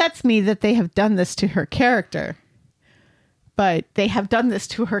 it upsets me that they have done this to her character. But they have done this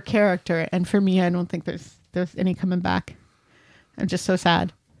to her character, and for me, I don't think there's any coming back. I'm just so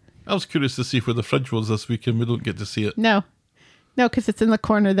sad. I was curious to see where the fridge was this week, and we don't get to see it. No, because it's in the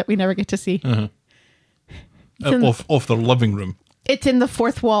corner that we never get to see. Off their living room. It's in the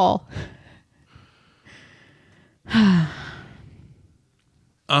fourth wall. I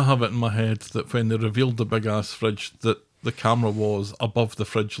have it in my head that when they revealed the big ass fridge, that the camera was above the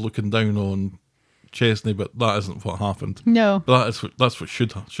fridge looking down on Chesney, but that isn't what happened. No. But that's what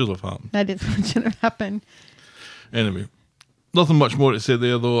should have happened. That is what should have happened. Anyway, nothing much more to say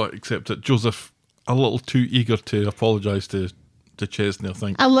there, though, except that Joseph, a little too eager to apologise to Chesney, I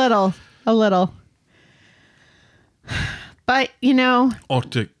think. A little. But, you know. Or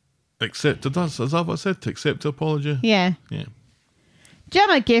to accept it. Is that what I said? To accept the apology? Yeah.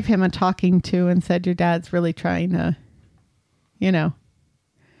 Gemma gave him a talking to and said, your dad's really trying to, you know.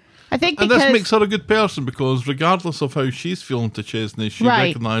 I think because... And this makes her a good person because regardless of how she's feeling to Chesney, she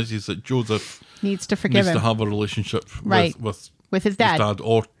recognises that Joseph needs to forgive him. To have a relationship with his dad.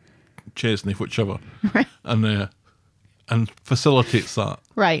 Or Chesney, whichever. Right. And facilitates that.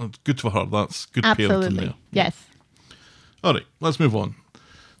 Right. It's good for her. That's good Absolutely. parenting there. Yes. All right, let's move on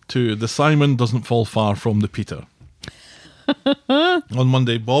to the Simon doesn't fall far from the Peter. On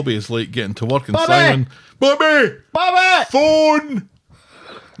Monday, Bobby is late getting to work and Simon... Bobby! Phone!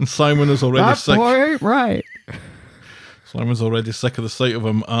 And Simon is already sick. That boy ain't right. Simon's already sick of the sight of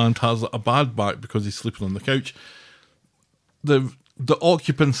him and has a bad back because he's sleeping on the couch. The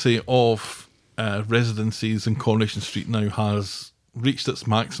occupancy of residencies in Coronation Street now has reached its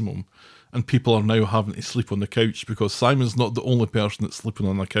maximum, and people are now having to sleep on the couch because Simon's not the only person that's sleeping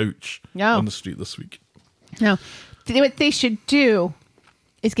on the couch on the street this week. No. What they should do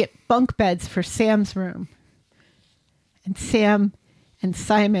is get bunk beds for Sam's room. And Sam and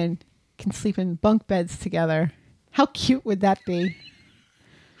Simon can sleep in bunk beds together. How cute would that be?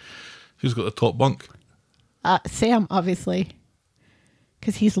 Who's got the top bunk? Sam, obviously.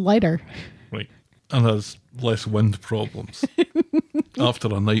 Because he's lighter. Right. And has less wind problems after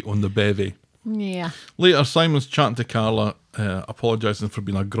a night on the bevy. Yeah. Later, Simon's chatting to Carla, apologising for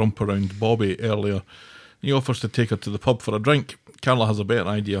being a grump around Bobby earlier. He offers to take her to the pub for a drink. Carla has a better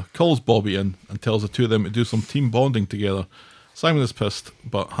idea, calls Bobby in and tells the two of them to do some team bonding together. Simon is pissed,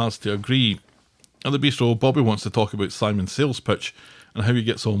 but has to agree. At the bistro, Bobby wants to talk about Simon's sales pitch and how he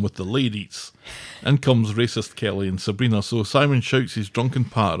gets on with the ladies. In comes racist Kelly and Sabrina, so Simon shouts his drunken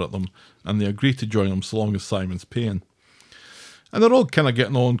patter at them, and they agree to join him so long as Simon's paying. And they're all kind of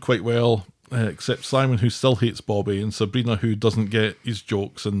getting on quite well, except Simon, who still hates Bobby, and Sabrina, who doesn't get his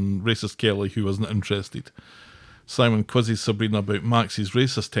jokes, and racist Kelly, who isn't interested. Simon quizzes Sabrina about Max's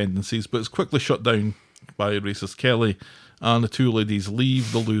racist tendencies, but is quickly shut down by racist Kelly, and the two ladies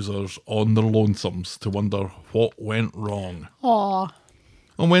leave the losers on their lonesomes to wonder what went wrong. Aww.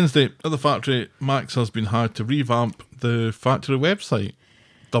 On Wednesday, at the factory, Max has been hired to revamp the factory website,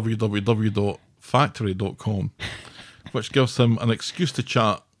 www.factory.com, which gives him an excuse to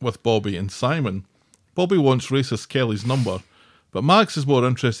chat with Bobby and Simon. Bobby wants racist Kelly's number, but Max is more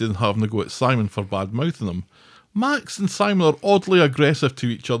interested in having a go at Simon for bad-mouthing him. Max and Simon are oddly aggressive to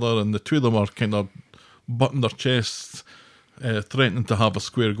each other, and the two of them are kind of butting their chests, threatening to have a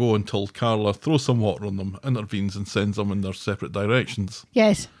square go until Carla throws some water on them, intervenes and sends them in their separate directions.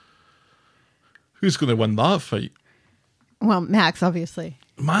 Yes. Who's going to win that fight? Well, Max, obviously.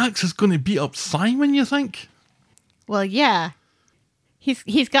 Max is going to beat up Simon, you think? Well, yeah. He's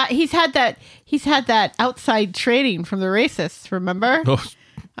had that outside training from the racists, remember? Oh,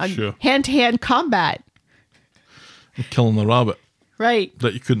 sure. Hand-to-hand combat. And killing the rabbit. Right.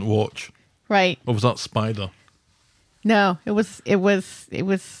 That you couldn't watch. Right. Or was that Spider? No, it was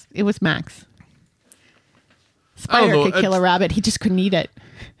Max. Spider could kill a rabbit. He just couldn't eat it.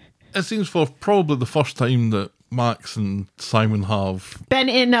 It seems for probably the first time that Max and Simon have Been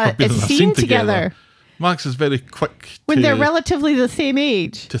in a been in scene together Max is very quick when they're relatively the same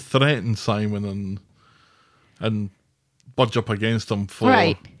age. to threaten Simon and budge up against him for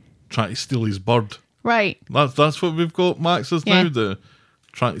Right. trying to steal his bird. Right. That's what we've got. Max is Yeah. now the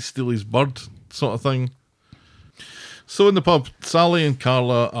trying to steal his bird sort of thing. So in the pub, Sally and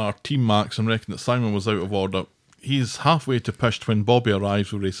Carla are Team Max and reckon that Simon was out of order. He's halfway to pished when Bobby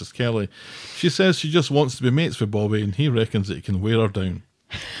arrives with racist Kelly. She says she just wants to be mates with Bobby and he reckons that he can wear her down.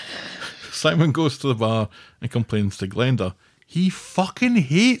 Simon goes to the bar and complains to Glenda. He fucking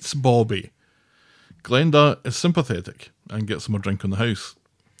hates Bobby. Glenda is sympathetic and gets him a drink on the house.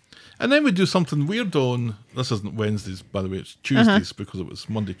 And then we do something weird on... This isn't Wednesdays, by the way. It's Tuesdays because it was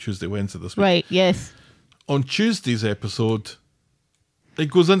Monday, Tuesday, Wednesday this week. Right, yes. On Tuesday's episode, it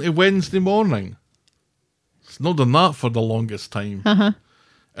goes into Wednesday morning. It's not done that for the longest time.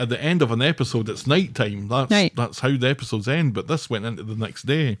 At the end of an episode, it's night time. That's how the episodes end, but this went into the next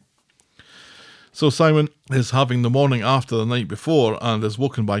day. So Simon is having the morning after the night before and is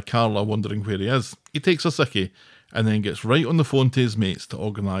woken by Carla wondering where he is. He takes a sickie and then gets right on the phone to his mates to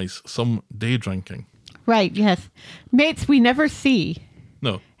organise some day drinking. Right, yes. Mates we never see.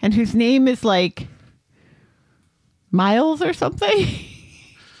 No. And whose name is like Miles or something.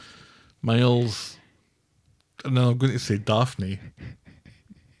 Miles. And then I'm going to say Daphne.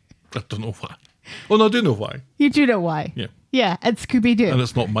 I don't know why. Oh, no, I do know why. You do know why. Yeah. Yeah, and Scooby-Doo. And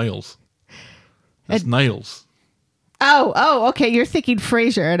it's not Miles. It's Niles. Oh, okay. You're thinking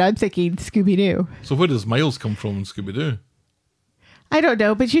Frasier, and I'm thinking Scooby-Doo. So where does Miles come from in Scooby-Doo? I don't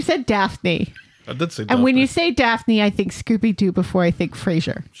know, but you said Daphne. I did say Daphne. And when you say Daphne, I think Scooby-Doo before I think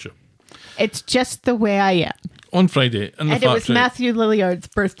Frasier. Sure. It's just the way I am. On Friday, in the And it was factory... Matthew Lilliard's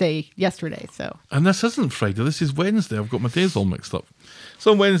birthday yesterday, so... And this isn't Friday, this is Wednesday. I've got my days all mixed up.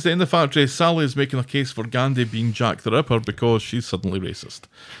 So on Wednesday in the factory, Sally is making a case for Gandhi being Jack the Ripper because she's suddenly racist.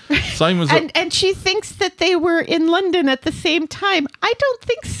 Simon's and she thinks that they were in London at the same time. I don't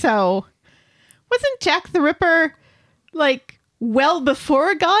think so. Wasn't Jack the Ripper, like, well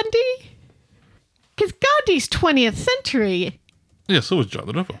before Gandhi? Because Gandhi's 20th century. Yeah, so was Jack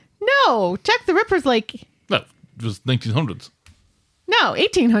the Ripper. No, Jack the Ripper's like... No, it was 1900s. No,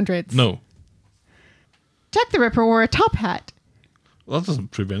 1800s. No. Jack the Ripper wore a top hat. Well, that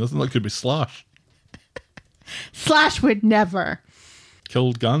doesn't prove anything. That could be Slash. Slash would never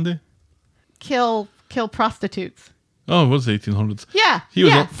Killed Gandhi? kill prostitutes. Oh, it was the 1800s. Yeah, He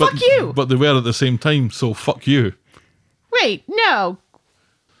was yeah, up, but, fuck you. But they were at the same time, so fuck you. Wait, no.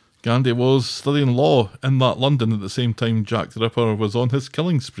 Gandhi was studying law in that London at the same time Jack the Ripper was on his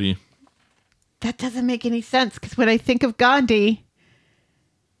killing spree. That doesn't make any sense, because when I think of Gandhi,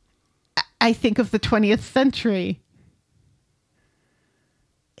 I think of the 20th century.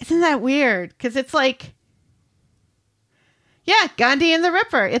 Isn't that weird? Because it's like, yeah, Gandhi and the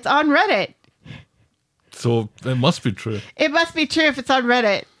Ripper. It's on Reddit. So it must be true. It must be true if it's on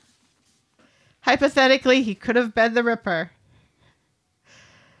Reddit. Hypothetically, he could have been the Ripper.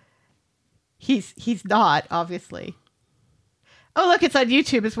 He's not, obviously. Oh, look, it's on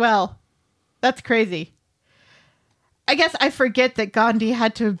YouTube as well. That's crazy. I guess I forget that Gandhi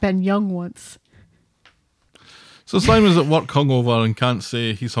had to have been young once. So Simon's at work hungover and can't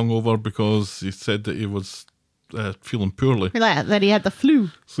say he's hungover because he said that he was feeling poorly. That he had the flu.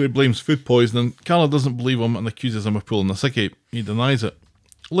 So he blames food poisoning. Carla doesn't believe him and accuses him of pulling a sickie. He denies it.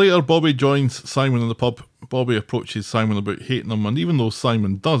 Later, Bobby joins Simon in the pub. Bobby approaches Simon about hating him, and even though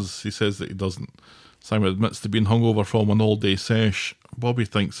Simon does, he says that he doesn't. Simon admits to being hungover from an all-day sesh. Bobby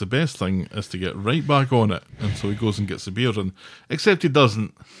thinks the best thing is to get right back on it, and so he goes and gets a beer, and except he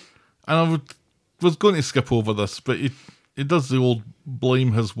doesn't. And I was going to skip over this, but he does the old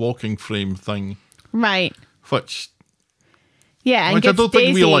blame his walking frame thing. Right. Which I don't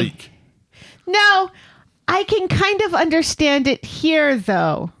think we like. No, I can kind of understand it here,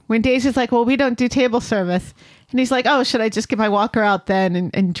 though. When Daisy's like, well, we don't do table service. And he's like, oh, should I just get my walker out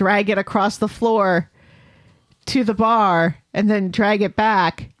then and drag it across the floor to the bar and then drag it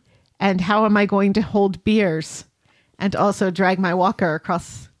back? And how am I going to hold beers and also drag my walker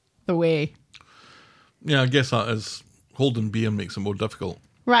across the way? Yeah, I guess that is holding beer makes it more difficult.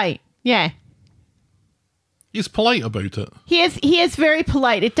 Right. Yeah. He's polite about it. He is very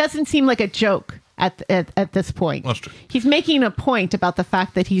polite. It doesn't seem like a joke at this point. That's true. He's making a point about the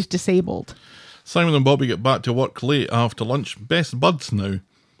fact that he's disabled. Simon and Bobby get back to work late after lunch. Best buds now.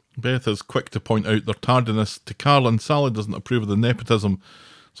 Beth is quick to point out their tardiness to Carla, and Sally doesn't approve of the nepotism,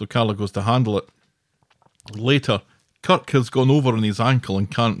 so Carla goes to handle it. Later, Kirk has gone over on his ankle and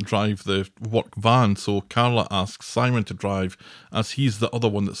can't drive the work van, so Carla asks Simon to drive, as he's the other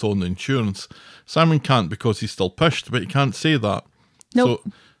one that's on the insurance. Simon can't because he's still pushed, but he can't say that. Nope.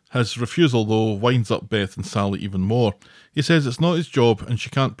 So his refusal, though, winds up Beth and Sally even more. He says it's not his job and she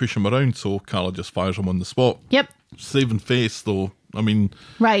can't push him around, so Carla just fires him on the spot. Yep. Saving face, though. I mean,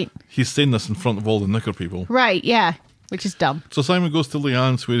 Right. he's saying this in front of all the knicker people. Right, yeah. Which is dumb. So Simon goes to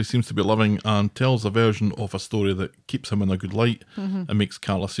Leanne's, where he seems to be living, and tells a version of a story that keeps him in a good light and makes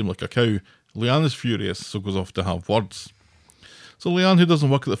Carla seem like a cow. Leanne is furious, so goes off to have words. So Leanne, who doesn't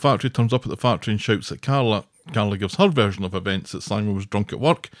work at the factory, turns up at the factory and shouts at Carla. Carla gives her version of events, that Simon was drunk at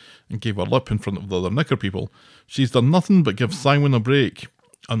work and gave her lip in front of the other knicker people. She's done nothing but give Simon a break,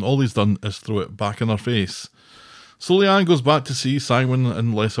 and all he's done is throw it back in her face. So Leanne goes back to see Simon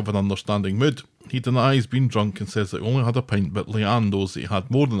in less of an understanding mood. He denies being drunk and says that he only had a pint, but Leanne knows that he had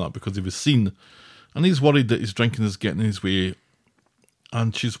more than that because he was seen. And he's worried that his drinking is getting in his way.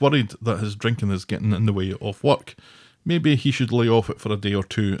 And she's worried that his drinking is getting in the way of work. Maybe he should lay off it for a day or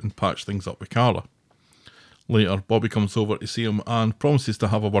two and patch things up with Carla. Later, Bobby comes over to see him and promises to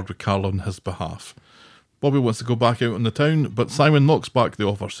have a word with Carla on his behalf. Bobby wants to go back out in the town, but Simon knocks back the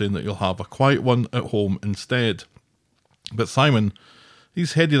offer, saying that he'll have a quiet one at home instead. But Simon,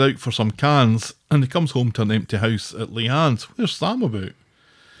 he's headed out for some cans, and he comes home to an empty house at Leanne's. Where's Sam about?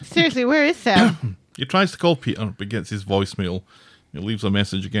 Seriously, where is Sam? He tries to call Peter, but gets his voicemail. He leaves a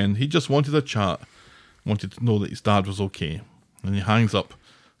message again. He just wanted a chat, wanted to know that his dad was okay. And he hangs up,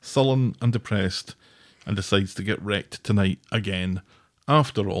 sullen and depressed, and decides to get wrecked tonight again,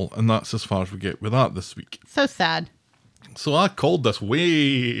 after all. And that's as far as we get with that this week. So sad. So I called this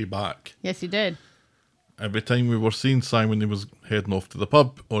way back. Yes, you did. Every time we were seeing Simon, he was heading off to the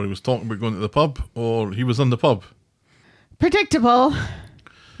pub, or he was talking about going to the pub, or he was in the pub. Predictable.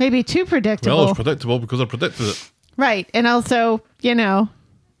 Maybe too predictable. Well, it's predictable because I predicted it. Right. And also, you know,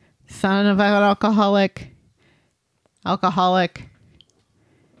 son of an alcoholic.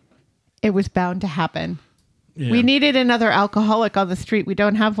 It was bound to happen. Yeah. We needed another alcoholic on the street. We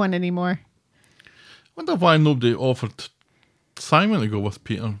don't have one anymore. I wonder why nobody offered Simon to go with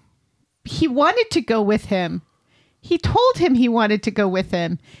Peter. He wanted to go with him. He told him he wanted to go with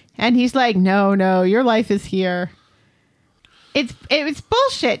him. And he's like, no, your life is here. It was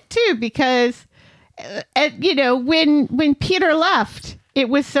bullshit, too, because, you know, when Peter left, it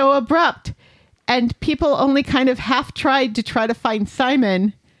was so abrupt. And people only kind of half tried to try to find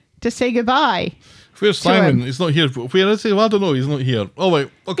Simon to say goodbye. Where's Simon? He's not here. Where is he? Well, I don't know. He's not here. Oh, wait.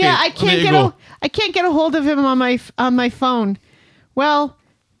 Okay. Yeah, I can't get a hold of him on my phone. Well,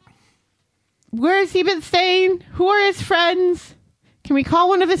 where has he been staying? Who are his friends? Can we call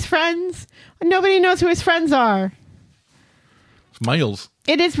one of his friends? Nobody knows who his friends are. It's Miles.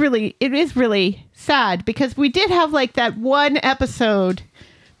 It is really sad because we did have like that one episode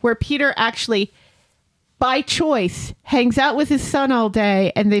where Peter actually, by choice, hangs out with his son all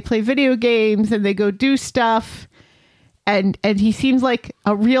day and they play video games and they go do stuff. And he seems like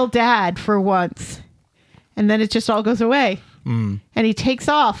a real dad for once. And then it just all goes away. And he takes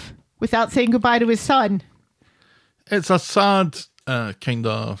off without saying goodbye to his son. It's a sad kind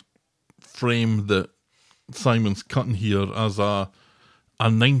of frame that Simon's cutting here as a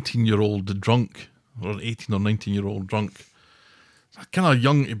 19-year-old drunk, or an 18 or 19-year-old drunk. Kind of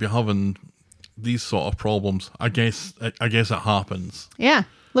young to be having these sort of problems. I guess it happens. Yeah.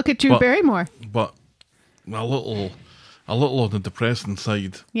 Look at Drew Barrymore. But a little on the depressing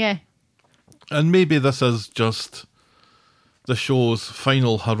side. Yeah. And maybe this is just the show's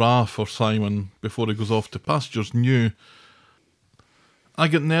final hurrah for Simon before he goes off to pastures new. I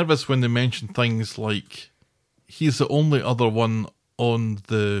get nervous when they mention things like he's the only other one on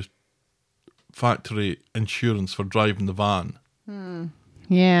the factory insurance for driving the van.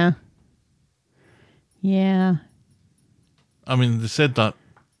 Yeah. Yeah. I mean, they said that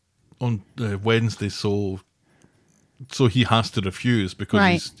on Wednesday, so he has to refuse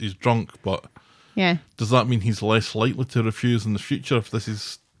because he's drunk, but Yeah. does that mean he's less likely to refuse in the future if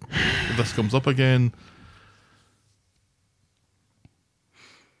this comes up again?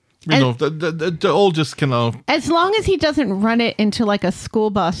 You know, they're all just kind of... As long as he doesn't run it into like a school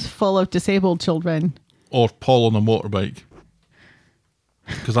bus full of disabled children. Or Paul on a motorbike.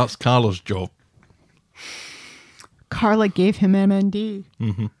 Because that's Carla's job. Carla gave him MND.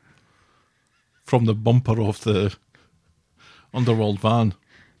 From the bumper of the Underworld van.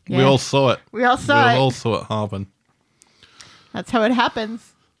 Yeah. We all saw it. We all saw it. We all saw it happen. That's how it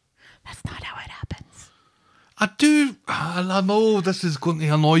happens. That's not how it happens. I know this is going to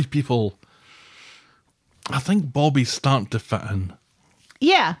annoy people. I think Bobby's starting to fit in.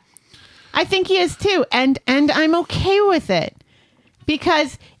 Yeah. I think he is too, and I'm okay with it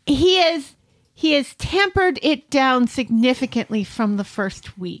because he has tempered it down significantly from the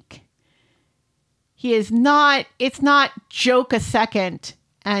first week. It's not joke a second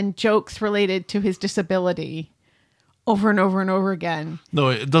and jokes related to his disability over and over and over again. No,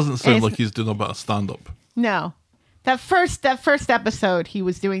 it doesn't sound like he's doing a bit of stand-up. No. That first episode, he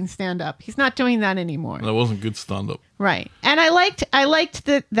was doing stand-up. He's not doing that anymore. That wasn't good stand-up. Right. And I liked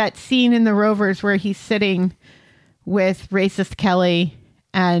that scene in The Rovers where he's sitting with racist Kelly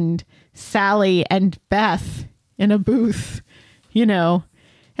and Sally and Beth in a booth, and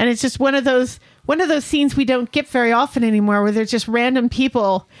it's just one of those scenes we don't get very often anymore, where there's just random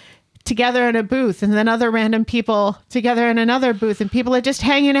people together in a booth and then other random people together in another booth, and people are just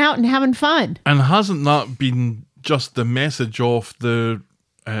hanging out and having fun. And hasn't that been just the message of the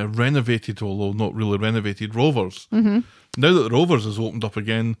renovated, although not really renovated, Rovers? Mm-hmm. Now that the Rovers has opened up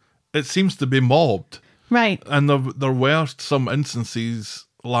again, it seems to be mobbed. Right. And there were some instances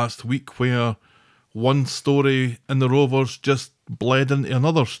last week where one story in the Rovers just bled into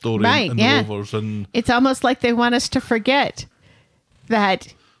another story in the Rovers. And it's almost like they want us to forget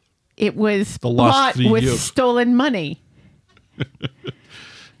that it was the last bought 3 with years. stolen money.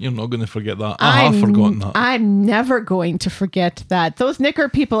 You're not going to forget that. I have forgotten that. I'm never going to forget that. Those Knicker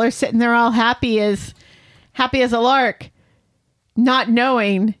people are sitting there all happy as a lark, not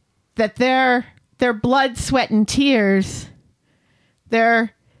knowing that their blood, sweat, and tears,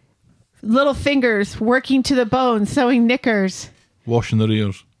 their little fingers working to the bone, sewing knickers. Washing their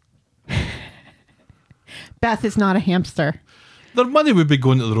ears. Beth is not a hamster. Their money would be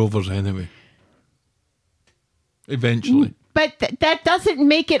going to the Rovers anyway. Eventually. But that doesn't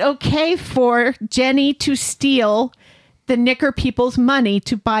make it okay for Jenny to steal the Knicker people's money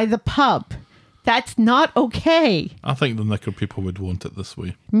to buy the pub. That's not okay. I think the Knicker people would want it this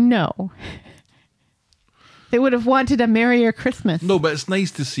way. No. They would have wanted a merrier Christmas. No, but it's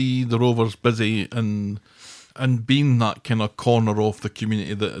nice to see the Rovers busy and being that kind of corner of the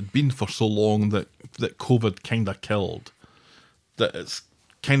community that had been for so long that COVID kind of killed. That it's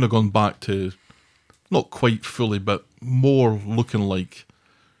kind of gone back to, not quite fully, but more looking like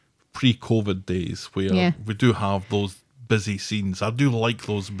pre-COVID days where we do have those busy scenes. I do like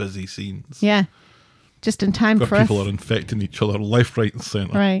those busy scenes. Yeah. Just in time where for people us. are infecting each other left, right and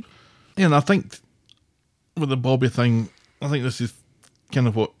centre. Right. Yeah, and I think with the Bobby thing, I think this is kind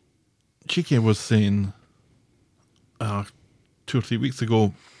of what Cheeky was saying 2 or 3 weeks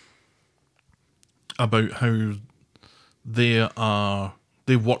ago about how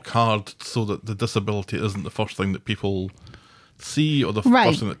they work hard so that the disability isn't the first thing that people see or the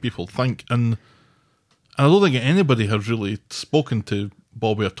first thing that people think. And I don't think anybody has really spoken to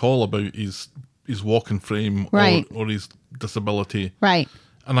Bobby at all about his walking frame or his disability. Right.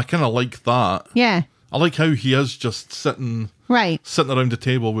 And I kind of like that. Yeah. I like how he is just sitting around the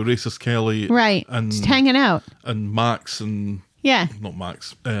table with racist Kelly. Right. And just hanging out. And Max and... Yeah. Not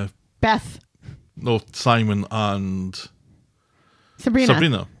Max. Beth. No, Simon and...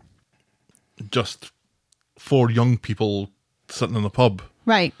 Sabrina. Just 4 young people sitting in a pub.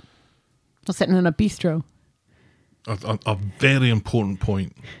 Right. Well, sitting in a bistro. A very important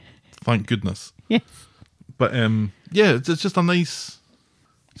point. Thank goodness. Yes. But it's just a nice...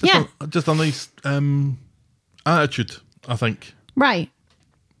 Just a nice attitude, I think. Right.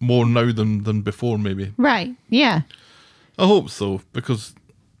 More now than before, maybe. Right. Yeah. I hope so, because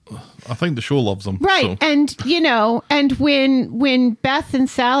I think the show loves them. Right. So. And when Beth and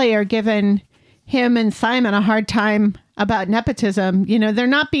Sally are giving him and Simon a hard time about nepotism, they're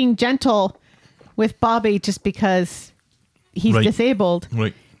not being gentle with Bobby just because he's disabled.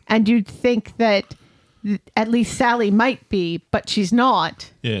 Right. And you'd think that at least Sally might be, but she's not.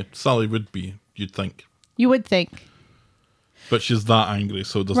 Yeah, Sally would be, you'd think. You would think. But she's that angry,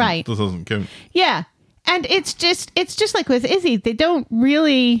 so it doesn't count. Yeah. And it's just like with Izzy, they don't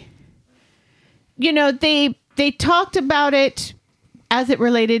really, they talked about it as it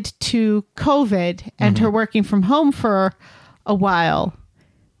related to COVID and her working from home for a while.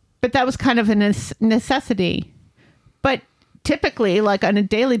 But that was kind of a necessity. But typically, like on a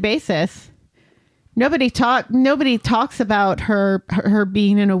daily basis, nobody talks about her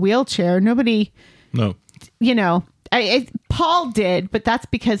being in a wheelchair. Nobody. No. Paul did, but that's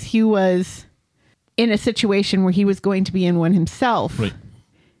because he was in a situation where he was going to be in one himself. Right.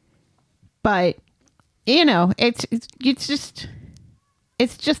 But it's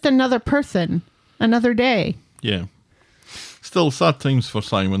just another person, another day. Yeah. Still sad times for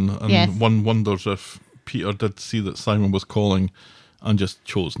Simon, and one wonders if Peter did see that Simon was calling and just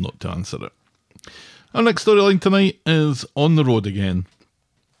chose not to answer it. Our next storyline tonight is on the road again.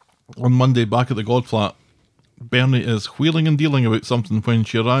 On Monday, back at the God flat, Bernie is wheeling and dealing about something when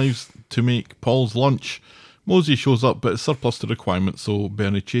she arrives to make Paul's lunch. Mosey shows up but is surplus to requirements, so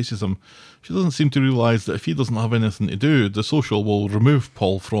Bernie chases him. She doesn't seem to realise that if he doesn't have anything to do, the social will remove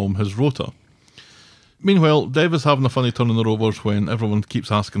Paul from his rota. Meanwhile, Dev is having a funny turn in the Rovers when everyone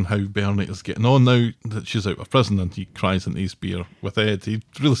keeps asking how Bernie is getting on now that she's out of prison, and he cries into his beer with Ed. He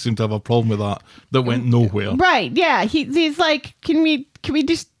really seemed to have a problem with that went nowhere. Right, yeah. He's like, can we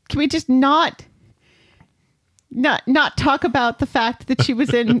just not talk about the fact that she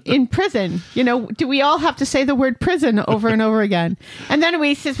was in prison? You know, do we all have to say the word prison over and over again? And then when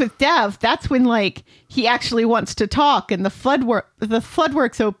he says with Dev, that's when like he actually wants to talk, and the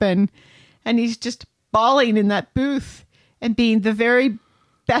floodworks open, and he's just bawling in that booth and being the very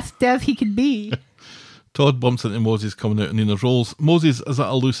best Dev he could be. Todd bumps into Moses coming out in Nina's rolls. Moses is at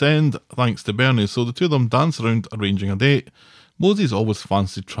a loose end thanks to Bernie, so the two of them dance around arranging a date. Moses always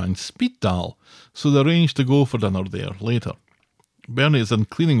fancied trying speed dial, so they arrange to go for dinner there later. Bernie is in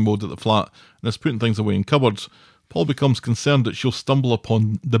cleaning mode at the flat and is putting things away in cupboards. Paul becomes concerned that she'll stumble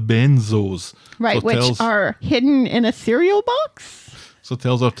upon the benzos. Right, so which are hidden in a cereal box? So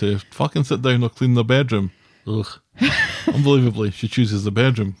tells her to fucking sit down or clean the bedroom. Ugh. Unbelievably, she chooses the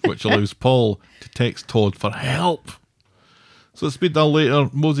bedroom, which allows Paul to text Todd for help. So at speed dial later,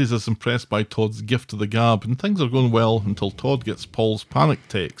 Moses is impressed by Todd's gift to the Gab, and things are going well until Todd gets Paul's panic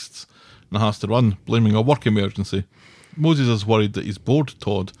texts and has to run, blaming a work emergency. Moses is worried that he's bored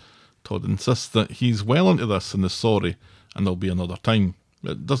Todd. Todd insists that he's well into this and is sorry, and there'll be another time.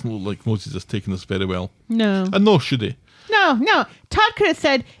 It doesn't look like Moses is taking this very well. No. And nor should he. No. Todd could have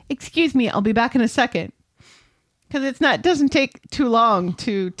said, "Excuse me, I'll be back in a second." Because it doesn't take too long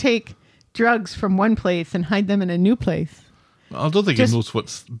to take drugs from one place and hide them in a new place. I don't think he knows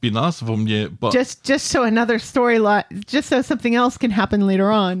what's been asked of him yet, but just so another storyline, just so something else can happen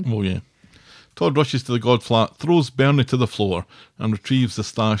later on. Oh yeah. Todd rushes to the God flat, throws Bernie to the floor, and retrieves the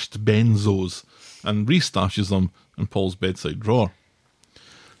stashed benzos and restashes them in Paul's bedside drawer.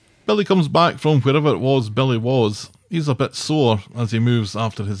 Billy comes back from wherever it was Billy was. He's a bit sore as he moves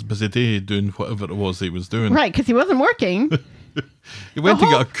after his busy day doing whatever it was he was doing. Right, because he wasn't working. He went to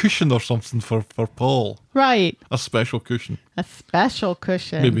get a cushion or something for Paul. Right. A special cushion. A special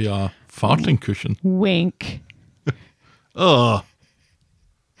cushion. Maybe a farting cushion. Wink. Ugh.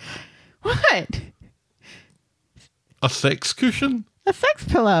 What? A sex cushion? A sex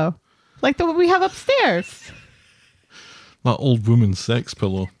pillow. Like the one we have upstairs. That old woman's sex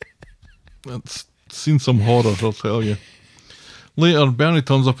pillow. It's seen some horror, I'll tell you. Later, Bernie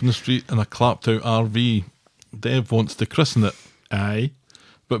turns up in the street in a clapped out RV. Dev wants to christen it. Aye.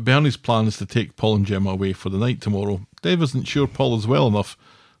 But Bernie's plan is to take Paul and Gemma away for the night tomorrow. Dev isn't sure Paul is well enough,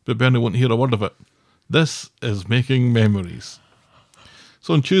 but Bernie won't hear a word of it. This is making memories.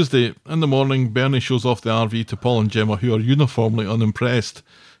 So on Tuesday, in the morning, Bernie shows off the RV to Paul and Gemma, who are uniformly unimpressed.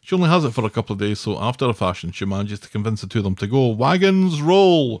 She only has it for a couple of days, so after a fashion, she manages to convince the two of them to go. Wagons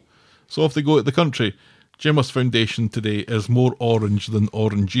roll! So off they go to the country. Gemma's foundation today is more orange than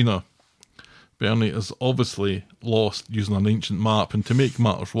Orangina. Bernie is obviously lost using an ancient map, and to make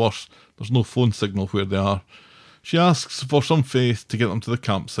matters worse, there's no phone signal where they are. She asks for some faith to get them to the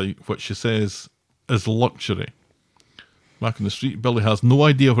campsite, which she says is luxury. Back in the street, Billy has no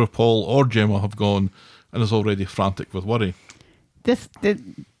idea where Paul or Gemma have gone and is already frantic with worry. This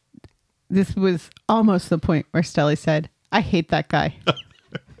was almost the point where Stelly said, "I hate that guy."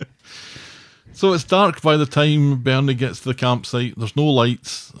 So it's dark by the time Bernie gets to the campsite. There's no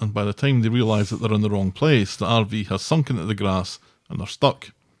lights, and by the time they realise that they're in the wrong place, the RV has sunk into the grass and they're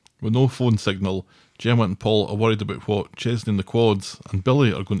stuck. With no phone signal, Gemma and Paul are worried about what Chesney and the quads and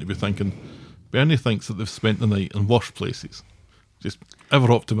Billy are going to be thinking. Bernie thinks that they've spent the night in worse places. Just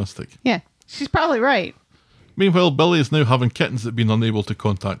ever optimistic. Yeah, she's probably right. Meanwhile, Billy is now having kittens that have been unable to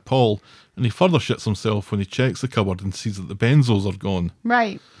contact Paul, and he further shits himself when he checks the cupboard and sees that the benzos are gone.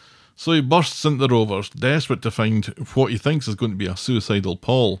 Right. So he bursts into the Rovers, desperate to find what he thinks is going to be a suicidal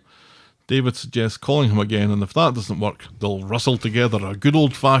Paul. David suggests calling him again, and if that doesn't work, they'll rustle together a good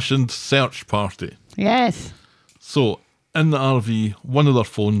old-fashioned search party. Yes. So, in the RV, one of their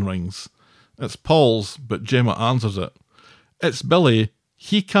phone rings. It's Paul's, but Gemma answers it. It's Billy.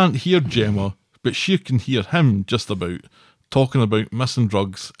 He can't hear Gemma, but she can hear him just about, talking about missing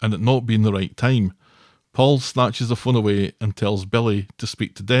drugs and it not being the right time. Paul snatches the phone away and tells Billy to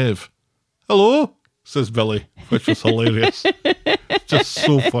speak to Dev. "Hello," says Billy, which was hilarious. Just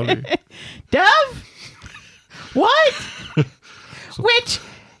so funny. Dev? What? Which,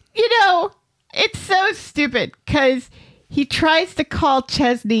 it's so stupid because he tries to call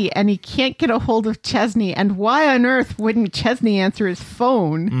Chesney and he can't get a hold of Chesney. And why on earth wouldn't Chesney answer his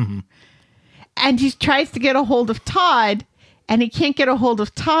phone? Mm-hmm. And he tries to get a hold of Todd and he can't get a hold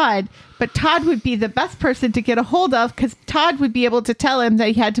of Todd. But Todd would be the best person to get a hold of because Todd would be able to tell him that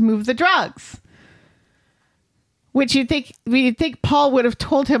he had to move the drugs. Which you'd think Paul would have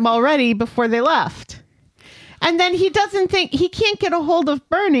told him already before they left. And then he can't get a hold of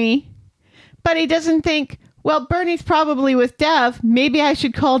Bernie, but he doesn't think, well, Bernie's probably with Dev. Maybe I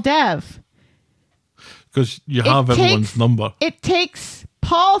should call Dev. Because you have everyone's number. It takes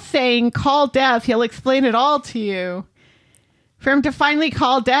Paul saying, call Dev. He'll explain it all to you. For him to finally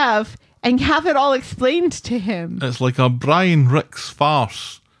call Dev and have it all explained to him. It's like a Brian Ricks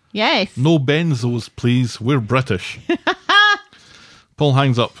farce. Yes. No benzos, please. We're British. Paul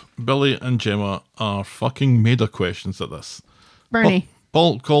hangs up. Billy and Gemma are fucking made of questions at this. Bernie.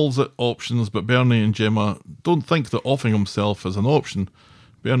 Paul calls it options, but Bernie and Gemma don't think that offing himself is an option.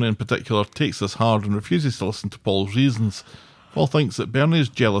 Bernie in particular takes this hard and refuses to listen to Paul's reasons. Paul thinks that Bernie is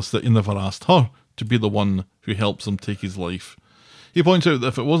jealous that he never asked her to be the one who helps him take his life. He points out that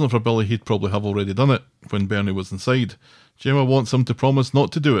if it wasn't for Billy, he'd probably have already done it when Bernie was inside. Gemma wants him to promise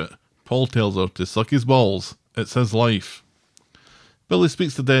not to do it. Paul tells her to suck his balls. It's his life. Billy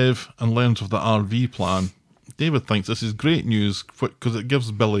speaks to Dev and learns of the RV plan. David thinks this is great news because it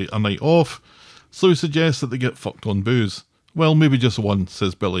gives Billy a night off, so he suggests that they get fucked on booze. Well, maybe just one,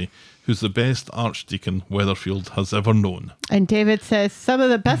 says Billy, who's the best archdeacon Weatherfield has ever known. And David says, some of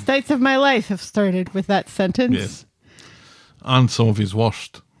the best nights of my life have started with that sentence. Yes. And some of his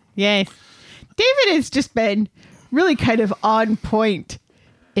worst. Yes. David has just been really kind of on point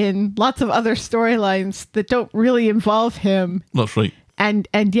in lots of other storylines that don't really involve him. That's right.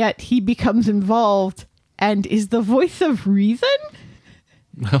 And yet he becomes involved and is the voice of reason?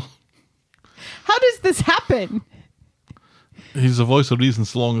 Well, how does this happen? He's the voice of reason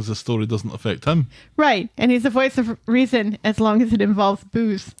so long as the story doesn't affect him. Right. And he's the voice of reason as long as it involves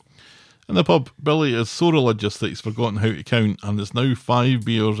booze. In the pub, Billy is so religious that he's forgotten how to count and is now 5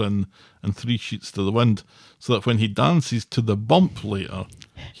 beers in and 3 sheets to the wind, so that when he dances to the bump later,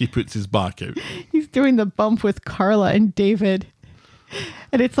 he puts his back out. He's doing the bump with Carla and David.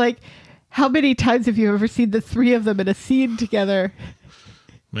 And it's like, how many times have you ever seen the three of them in a scene together?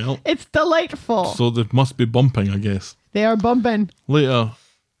 Well, it's delightful. So they must be bumping, I guess. They are bumping. Later,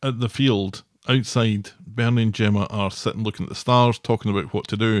 at the field, outside, Bernie and Gemma are sitting looking at the stars, talking about what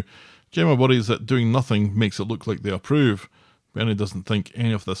to do. Gemma worries that doing nothing makes it look like they approve. Bernie doesn't think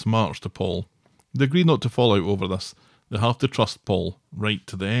any of this matters to Paul. They agree not to fall out over this. They have to trust Paul right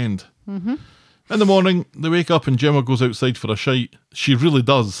to the end. Mm-hmm. In the morning, they wake up and Gemma goes outside for a shite. She really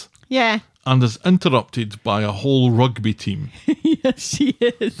does. Yeah. And is interrupted by a whole rugby team. Yes, she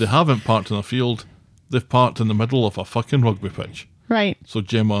is. They haven't parked in a field. They've parked in the middle of a fucking rugby pitch. Right. So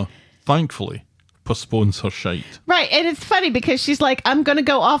Gemma, thankfully, postpones her shite. Right. And it's funny because she's like, I'm going to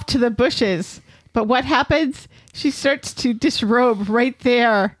go off to the bushes. But what happens? She starts to disrobe right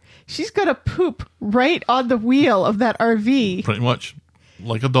there. She's going to poop right on the wheel of that RV. Pretty much.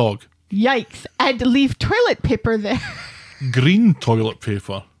 Like a dog. Yikes. And leave toilet paper there. Green toilet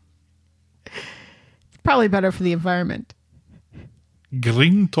paper. It's probably better for the environment.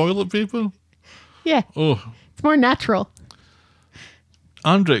 Green toilet paper? Yeah. Oh. It's more natural.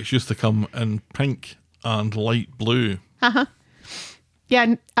 Andrex used to come in pink and light blue. Uh-huh.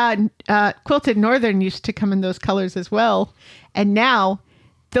 Yeah, Quilted Northern used to come in those colors as well. And now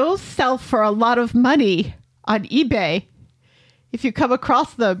those sell for a lot of money on eBay if you come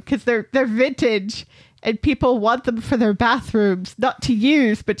across them because they're vintage and people want them for their bathrooms, not to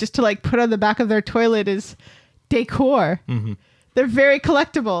use, but just to like put on the back of their toilet as decor. Mm-hmm. They're very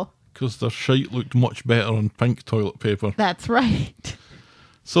collectible. Because their shite looked much better on pink toilet paper. That's right.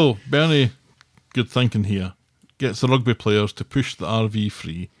 So, Bernie, good thinking here, gets the rugby players to push the RV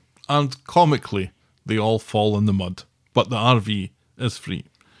free. And comically, they all fall in the mud. But the RV is free.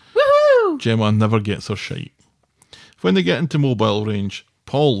 Woohoo! Gemma never gets her shite. When they get into mobile range,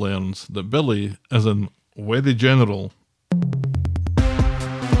 Paul learns that Billy is in Weddy General.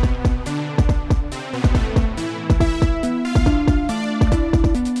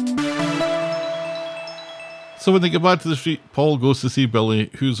 So when they get back to the street, Paul goes to see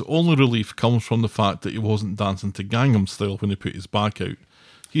Billy, whose only relief comes from the fact that he wasn't dancing to Gangnam Style when he put his back out.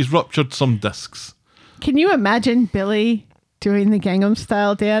 He's ruptured some discs. Can you imagine Billy doing the Gangnam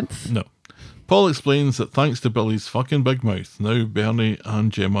Style dance? No. Paul explains that thanks to Billy's fucking big mouth, now Bernie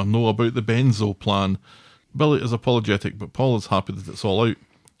and Gemma know about the benzo plan. Billy is apologetic, but Paul is happy that it's all out.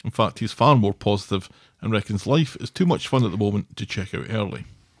 In fact, he's far more positive and reckons life is too much fun at the moment to check out early.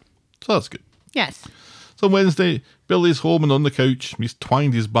 So that's good. Yes. So Wednesday, Billy's home and on the couch. He's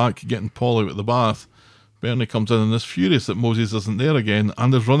twanged his back getting Paul out of the bath. Bernie comes in and is furious that Moses isn't there again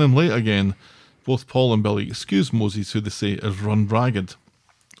and is running late again. Both Paul and Billy excuse Moses, who they say is run ragged.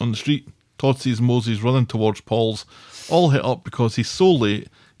 On the street, Todd sees Moses running towards Paul's, all hit up because he's so late.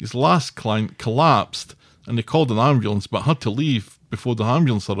 His last client collapsed and they called an ambulance but had to leave before the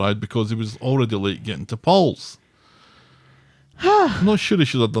ambulance arrived because he was already late getting to Paul's. I'm not sure he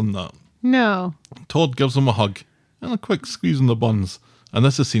should have done that. No. Todd gives him a hug and a quick squeeze on the buns. And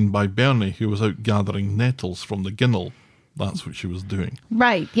this is seen by Bernie, who was out gathering nettles from the ginnel. That's what she was doing.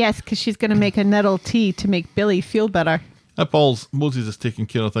 Right, yes, because she's going to make a nettle tea to make Billy feel better. At Paul's, Moses is taking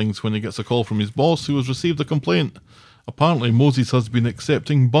care of things when he gets a call from his boss, who has received a complaint. Apparently, Moses has been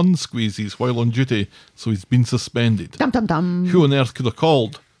accepting bun squeezes while on duty, so he's been suspended. Dum dum dum. Who on earth could have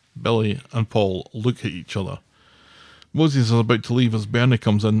called? Billy and Paul look at each other. Moses is about to leave as Bernie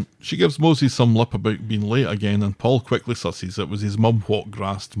comes in. She gives Moses some lip about being late again, and Paul quickly susses it was his mum what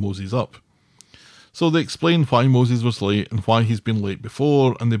grassed Moses up. So they explain why Moses was late and why he's been late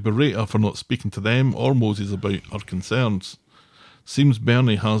before, and they berate her for not speaking to them or Moses about her concerns. Seems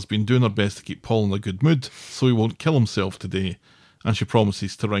Bernie has been doing her best to keep Paul in a good mood, so he won't kill himself today, and she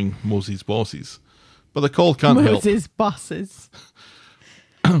promises to ring Moses' bosses. But the call can't help. Moses' bosses.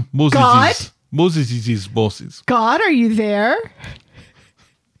 Moses is his bosses. God, are you there?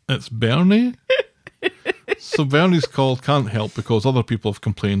 It's Bernie. So Bernie's call can't help because other people have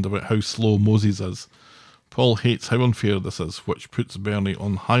complained about how slow Moses is. Paul hates how unfair this is, which puts Bernie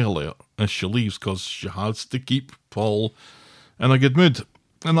on high alert as she leaves because she has to keep Paul in a good mood.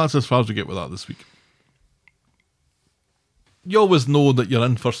 And that's as far as we get with that this week. You always know that you're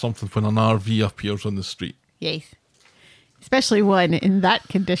in for something when an RV appears on the street. Yes. Especially one in that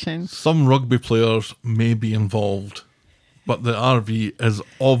condition. Some rugby players may be involved, but the RV is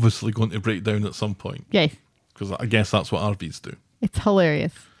obviously going to break down at some point. Yes. Because I guess that's what RVs do. It's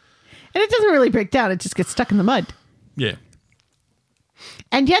hilarious. And it doesn't really break down. It just gets stuck in the mud. Yeah.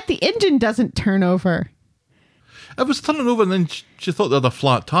 And yet the engine doesn't turn over. It was turning over and then she thought they had a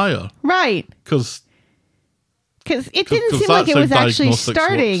flat tyre. Right. Because it didn't seem like it was actually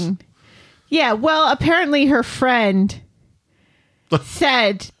starting. Works. Yeah, well, apparently her friend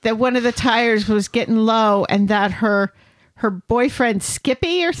said that one of the tires was getting low and that her boyfriend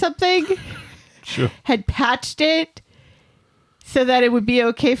Skippy or something had patched it so that it would be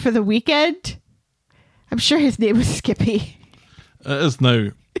okay for the weekend. I'm sure his name was Skippy. It is now.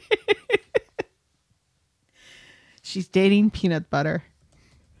 She's dating Peanut Butter.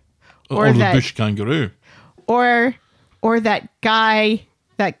 Or the bush kangaroo. Or that guy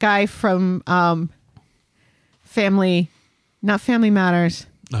from not Family Matters.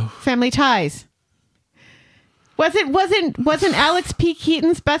 Oh. Family Ties. Wasn't Alex P.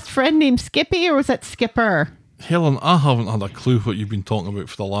 Keaton's best friend named Skippy, or was that Skipper? Helen, I haven't had a clue what you've been talking about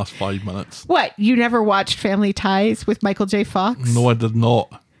for the last 5 minutes. What? You never watched Family Ties with Michael J. Fox? No, I did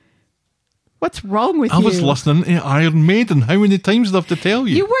not. What's wrong with you? I was listening to Iron Maiden. How many times do I have to tell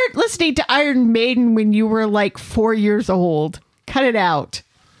you? You weren't listening to Iron Maiden when you were like 4 years old. Cut it out.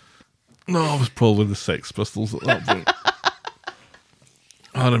 No, I was probably the Sex Pistols at that point.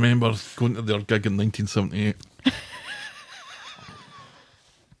 I remember going to their gig in 1978.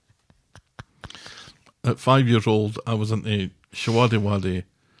 At 5 years old, I was into Shawady Wadi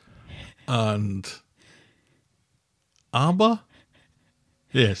and ABBA.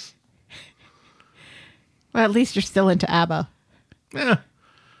 Yes. Well, at least you're still into ABBA. Yeah.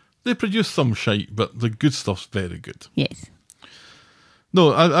 They produce some shite, but the good stuff's very good. Yes.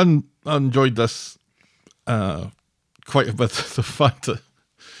 No, I enjoyed this quite a bit. The fact that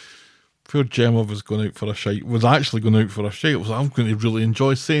poor Gemma was going out for a shite, was actually going out for a shite. I'm going to really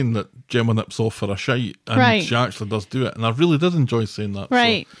enjoy saying that Gemma nips off for a shite, and she actually does do it. And I really did enjoy saying that.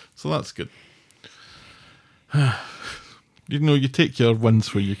 Right. So that's good. You know, you take your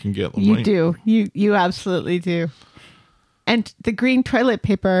wins where you can get them, You right? do. You absolutely do. And the green toilet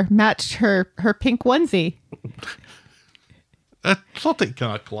paper matched her pink onesie. I thought it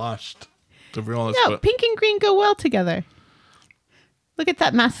kind of clashed, to be honest. No, pink and green go well together. Look at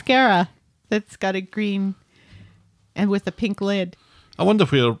that mascara that's got a green and with a pink lid. I wonder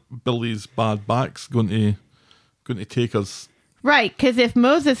where Billy's bad back's going to take us. Right, because if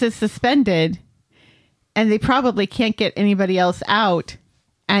Moses is suspended and they probably can't get anybody else out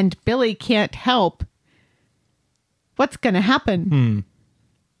and Billy can't help, what's going to happen?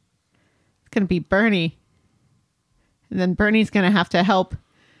 It's going to be Bernie. And then Bernie's going to have to help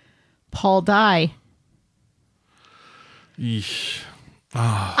Paul die. Yeesh.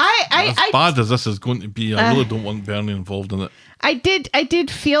 As bad as this is going to be, I really don't want Bernie involved in it. I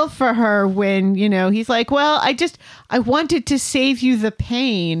did feel for her when, he's like, well, I wanted to save you the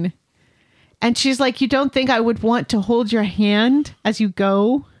pain. And she's like, you don't think I would want to hold your hand as you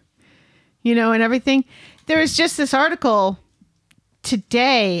go, and everything. There was just this article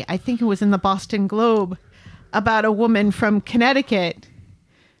today, I think it was in the Boston Globe, about a woman from Connecticut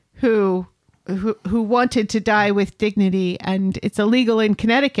who wanted to die with dignity, and it's illegal in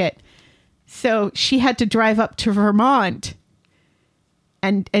Connecticut. So she had to drive up to Vermont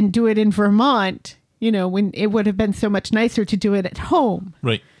and do it in Vermont, when it would have been so much nicer to do it at home.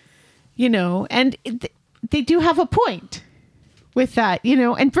 Right. And they do have a point with that,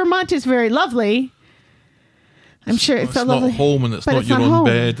 and Vermont is very lovely. I'm sure it's a lovely not home, and it's not your own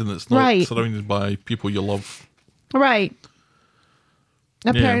bed, and it's not surrounded by people you love. Right.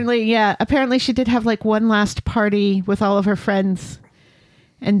 Apparently, Apparently she did have like one last party with all of her friends.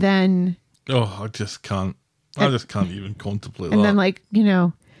 And then... Oh, I just can't even contemplate that. And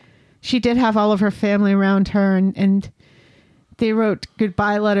then she did have all of her family around her, and they wrote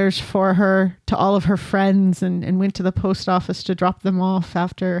goodbye letters for her to all of her friends and went to the post office to drop them off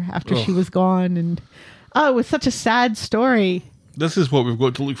after she was gone. And it was such a sad story. This is what we've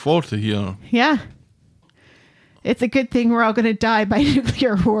got to look forward to here. Yeah. It's a good thing we're all going to die by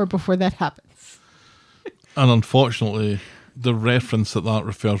nuclear war before that happens. And unfortunately, the reference that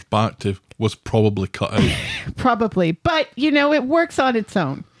refers back to was probably cut out. Probably. But, it works on its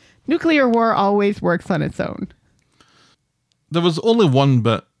own. Nuclear war always works on its own. There was only one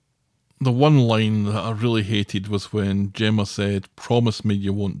bit. The one line that I really hated was when Gemma said, "Promise me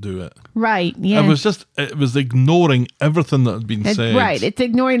you won't do it." Right, yeah. It was ignoring everything that had been said. Right, it's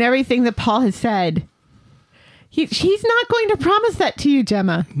ignoring everything that Paul has said. He's not going to promise that to you,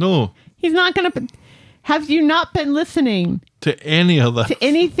 Gemma. No. He's not going to... Have you not been listening? To any of that. To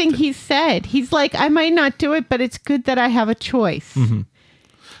anything he said. He's like, I might not do it, but it's good that I have a choice. Mm-hmm.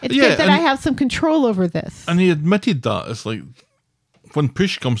 It's good that I have some control over this. And he admitted that. It's like, when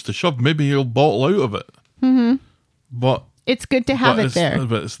push comes to shove, maybe he'll bottle out of it. Mm-hmm. But... It's good to have it there.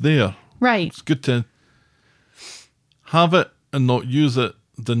 But it's there. Right. It's good to have it and not use it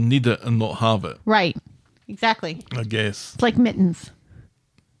than need it and not have it. Right. Exactly. I guess. It's like mittens.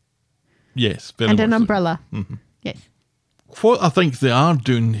 Yes. Very and much an so. umbrella. Mm-hmm. Yes. What I think they are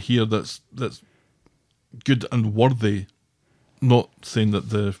doing here that's good and worthy, not saying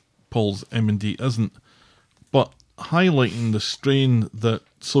that the Paul's M&D isn't, but highlighting the strain that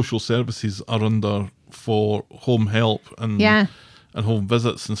social services are under for home help and home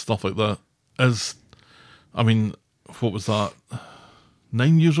visits and stuff like that is, what was that,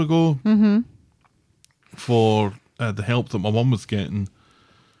 9 years ago? Mm-hmm. For the help that my mum was getting,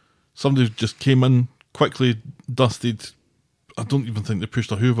 somebody just came in, quickly dusted. I don't even think they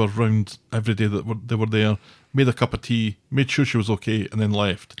pushed a hoover around every day that they were there, made a cup of tea, made sure she was okay, and then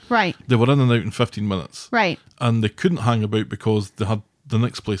left. Right. They were in and out in 15 minutes. Right. And they couldn't hang about because they had the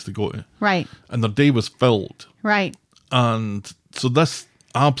next place to go to. Right. And their day was filled. Right. And so this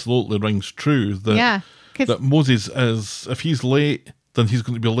absolutely rings true that, that Moses is, if he's late, then he's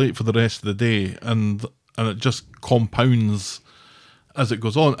going to be late for the rest of the day. And it just compounds as it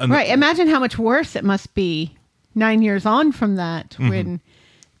goes on. And right. Imagine how much worse it must be 9 years on from that, when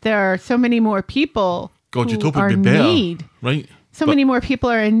there are so many more people you'd hope are it'd be in better, need. Right? So many more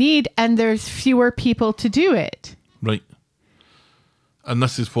people are in need, and there's fewer people to do it. Right. And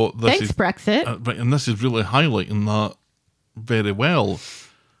this is what this Thanks, is. Brexit. Right, and this is really highlighting that very well.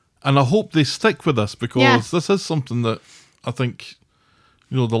 And I hope they stick with this, because this is something that I think,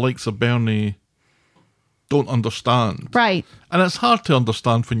 the likes of Bernie don't understand. Right. And it's hard to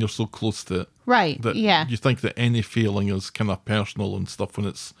understand when you're so close to it. Right. That yeah. You think that any failing is kind of personal and stuff, when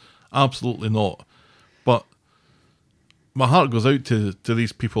it's absolutely not. But my heart goes out to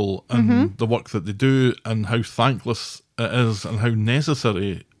these people and the work that they do, and how thankless it is and how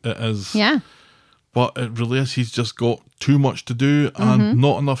necessary it is. Yeah. But it really is. He's just got too much to do and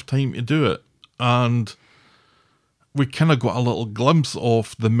not enough time to do it. And we kind of got a little glimpse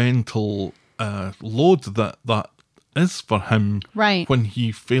of the mental load that is for him, right, when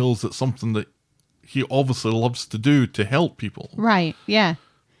he fails at something that he obviously loves to do to help people. Right. Yeah.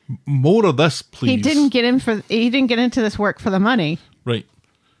 More of this, please. He didn't get into this work for the money. Right.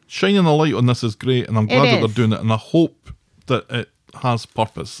 Shining a light on this is great, and I'm glad that they're doing it, and I hope that it has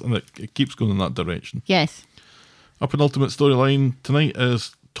purpose and it keeps going in that direction. Yes. Our penultimate storyline tonight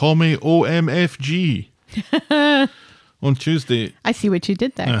is Tommy OMFG. On Tuesday. I see what you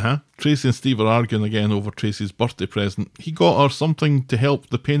did there. Tracy and Steve are arguing again over Tracy's birthday present. He got her something to help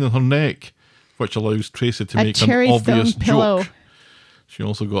the pain in her neck, which allows Tracy to make an obvious joke. She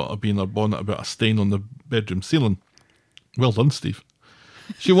also got a bee in her bonnet about a stain on the bedroom ceiling. Well done, Steve.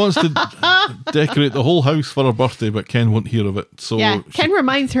 She wants to decorate the whole house for her birthday, but Ken won't hear of it. So Ken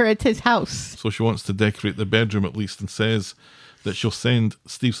reminds her it's his house. So she wants to decorate the bedroom at least and says that she'll send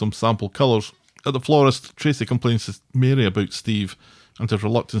Steve some sample colours. At the florist, Tracy complains to Mary about Steve and his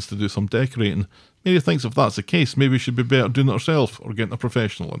reluctance to do some decorating. Mary thinks if that's the case, maybe she'd be better doing it herself or getting a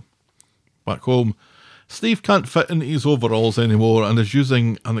professional in. Back home, Steve can't fit into his overalls anymore and is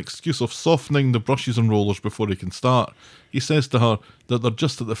using an excuse of softening the brushes and rollers before he can start. He says to her that they're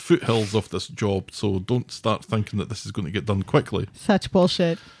just at the foothills of this job, so don't start thinking that this is going to get done quickly. Such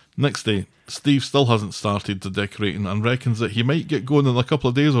bullshit. Next day, Steve still hasn't started the decorating and reckons that he might get going in a couple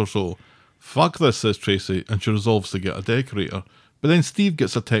of days or so. Fuck this, says Tracy, and she resolves to get a decorator. But then Steve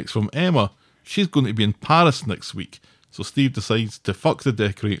gets a text from Emma. She's going to be in Paris next week. So Steve decides to fuck the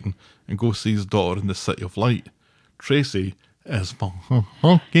decorating and go see his daughter in the City of Light. Tracy is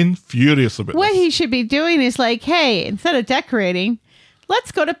fucking furious about What this. he should be doing is like, hey, instead of decorating,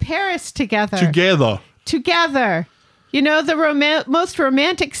 let's go to Paris together. Together. You know, the most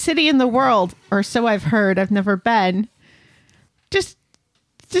romantic city in the world, or so I've heard. I've never been. Just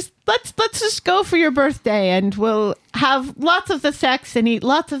let's just go for your birthday, and we'll have lots of the sex and eat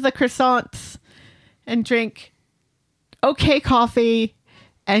lots of the croissants and drink okay coffee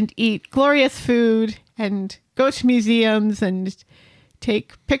and eat glorious food and go to museums and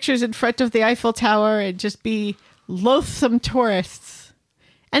take pictures in front of the Eiffel Tower and just be loathsome tourists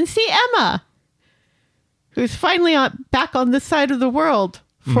and see Emma, who's finally back on this side of the world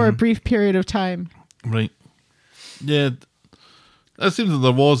for a brief period of time. Right. Yeah. It seems that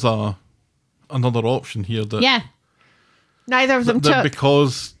there was another option here that... Yeah. Neither of them that took.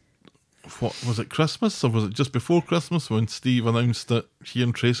 because... What was it, Christmas, or was it just before Christmas when Steve announced that he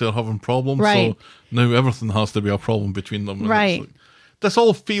and Tracy are having problems? Right. So now everything has to be a problem between them. And Right. it's like, this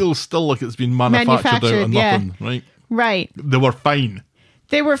all feels still like it's been manufactured out of nothing, right? Right. They were fine.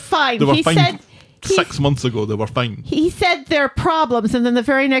 They were fine. They were He fine said 6 months ago. They were fine. he said there are problems, and then the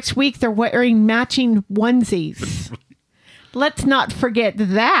very next week they're wearing matching onesies. Let's not forget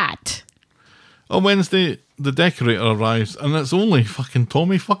that. On Wednesday, the decorator arrives, and it's only fucking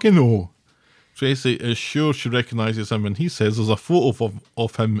Tommy fucking O. Tracy is sure she recognises him, and he says there's a photo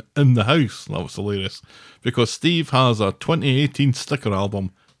of him in the house. That was hilarious, because Steve has a 2018 sticker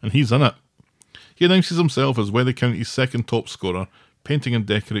album, and he's in it. He announces himself as Weather County's second top scorer, painting and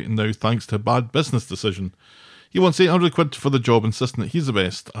decorating now thanks to a bad business decision. He wants £800 for the job, insisting that he's the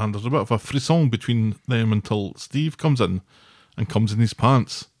best, and there's a bit of a frisson between them until Steve comes in and comes in his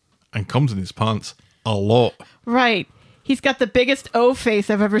pants. And comes in his pants a lot. Right. He's got the biggest O face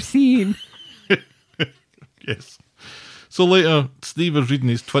I've ever seen. Yes. So later, Steve is reading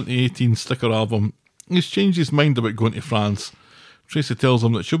his 2018 sticker album. He's changed his mind about going to France. Tracy tells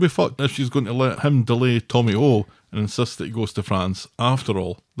him that she'll be fucked if she's going to let him delay Tommy O and insists that he goes to France. After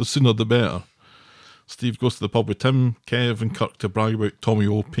all, the sooner the better. Steve goes to the pub with Tim, Kev and Kirk to brag about Tommy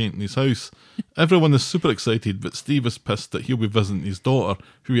O painting his house. Everyone is super excited, but Steve is pissed that he'll be visiting his daughter,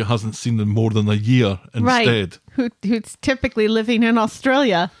 who he hasn't seen in more than a year instead. Right. Who's typically living in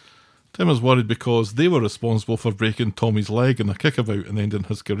Australia. Tim is worried because they were responsible for breaking Tommy's leg in a kickabout and ending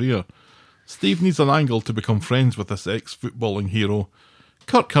his career. Steve needs an angle to become friends with this ex-footballing hero.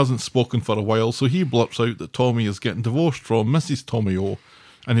 Kirk hasn't spoken for a while, so he blurts out that Tommy is getting divorced from Mrs. Tommy O,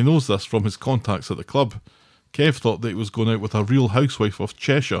 and he knows this from his contacts at the club. Kev thought that he was going out with a real housewife of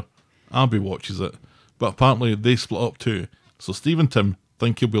Cheshire. Abby watches it, but apparently they split up too, so Steve and Tim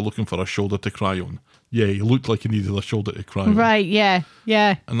think he'll be looking for a shoulder to cry on. Yeah, he looked like he needed a shoulder to cry on. Right, yeah.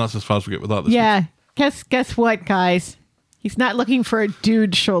 And that's as far as we get with that this Yeah. week. Guess what, guys? He's not looking for a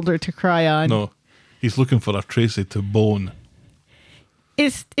dude shoulder to cry on. No, he's looking for a Tracy to bone.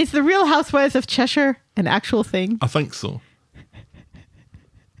 Is the Real Housewives of Cheshire an actual thing? I think so.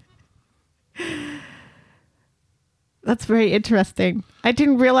 That's very interesting. I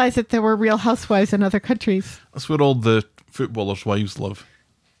didn't realize that there were Real Housewives in other countries. That's where all the footballers' wives live.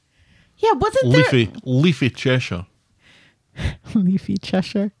 Yeah, wasn't there... Leafy Cheshire. Leafy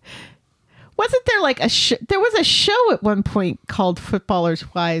Cheshire. Wasn't there like there was a show at one point called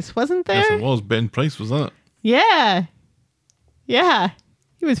Footballers' Wives, wasn't there? Yes, it was. Ben Price was in it. Yeah. Yeah.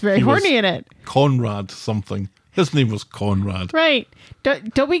 He was very horny in it. Conrad something. His name was Conrad. Right.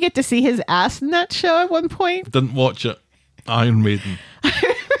 Don't we get to see his ass in that show at one point? Didn't watch it. Iron Maiden.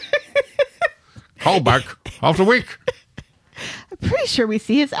 Call back after a week. I'm pretty sure we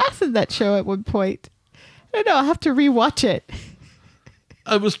see his ass in that show at one point. I don't know. I'll have to rewatch it.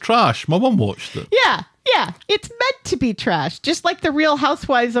 It was trash. My mum watched it. Yeah. It's meant to be trash. Just like the Real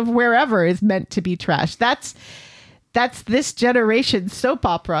Housewives of wherever is meant to be trash. That's that's this generation's soap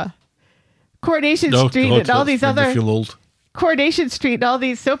opera. Coronation Oh, Street God, and all that's these made me other feel old. Coronation Street and all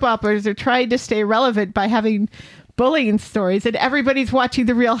these soap operas are trying to stay relevant by having bullying stories, and everybody's watching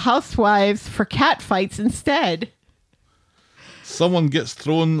The Real Housewives for cat fights instead. Someone gets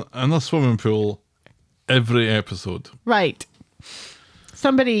thrown in a swimming pool every episode. Right.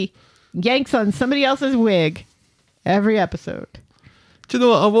 Somebody yanks on somebody else's wig every episode. Do you know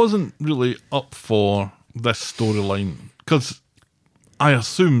what? I wasn't really up for this storyline because I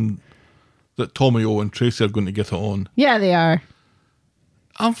assumed that Tommy O and Tracy are going to get it on. Yeah, they are.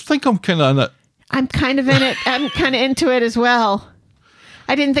 I think I'm kind of in it. I'm kind of in it. I'm kind of into it as well.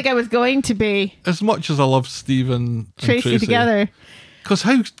 I didn't think I was going to be. As much as I love Steve and Tracy together. Because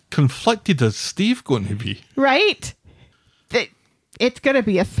how conflicted is Steve going to be? Right? It's going to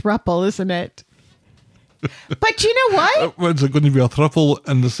be a throuple, isn't it? But you know what? Is it going to be a throuple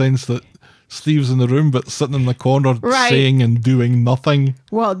in the sense that Steve's in the room but sitting in the corner saying and doing nothing?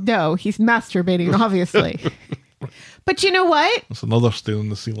 Well, no, he's masturbating, obviously. But you know what? That's another stain on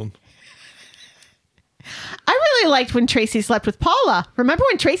the ceiling. I really liked when Tracy slept with Paula. Remember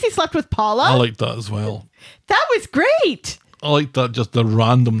when Tracy slept with Paula? I liked that as well. That was great. I liked that, just the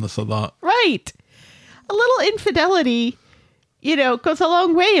randomness of that. Right. A little infidelity, goes a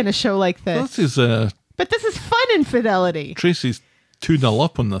long way in a show like this. But this is fun infidelity. Tracy's 2-0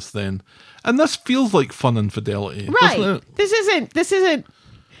 up on this then. And this feels like fun infidelity. Right. This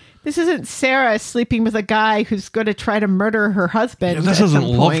isn't Sarah sleeping with a guy who's going to try to murder her husband. Yeah, this isn't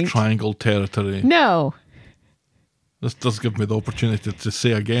love triangle territory. No. This does give me the opportunity to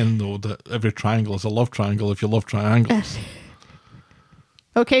say again, though, that every triangle is a love triangle if you love triangles.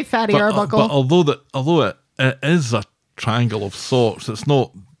 Okay, Fatty Arbuckle. But although it is a triangle of sorts, it's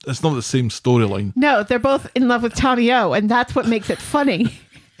not the same storyline. No, they're both in love with Tommy O, and that's what makes it funny.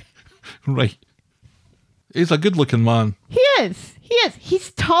 Right. He's a good-looking man. He is.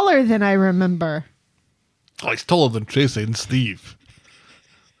 He's taller than I remember. Oh, he's taller than Tracy and Steve.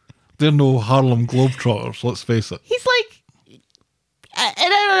 They're no Harlem Globetrotters, let's face it. He's like, and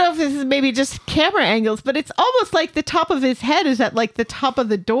I don't know if this is maybe just camera angles, but it's almost like the top of his head is at like the top of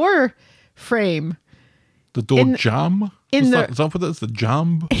the door frame. The door jamb? Is that what it is? The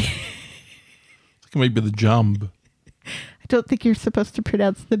jamb? I think it might be the jamb. I don't think you're supposed to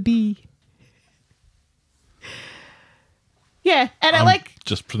pronounce the B. Yeah, and I like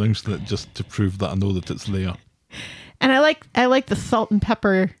just pronouncing it just to prove that I know that it's there. And I like the salt and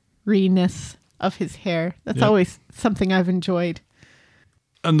pepperiness of his hair. That's always something I've enjoyed.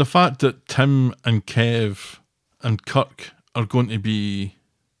 And the fact that Tim and Kev and Kirk are going to be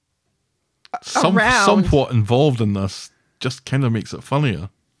somewhat involved in this just kind of makes it funnier.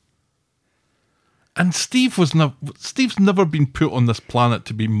 And Steve's never been put on this planet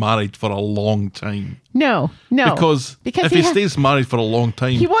to be married for a long time. No. Because if he stays married for a long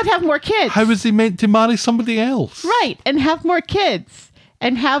time, he won't have more kids. How is he meant to marry somebody else? Right, and have more kids.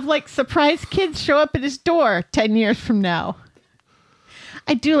 And have, surprise kids show up at his door 10 years from now.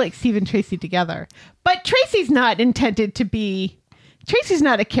 I do like Steve and Tracy together. But Tracy's not a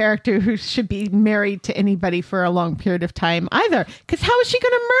character who should be married to anybody for a long period of time either. Because how is she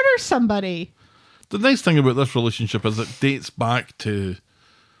going to murder somebody? The nice thing about this relationship is it dates back to,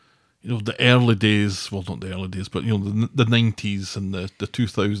 the early days, well, not the early days, but, the 90s and the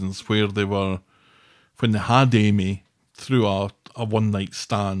 2000s when they had Amy through a one-night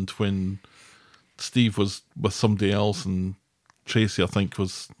stand when Steve was with somebody else and Tracy, I think,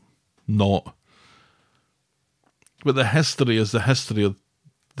 was not. But the history is the history of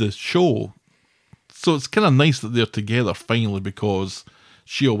the show. So it's kind of nice that they're together finally because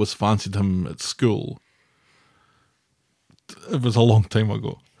she always fancied him at school. It was a long time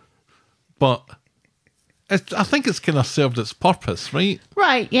ago. But I think it's kind of served its purpose, right?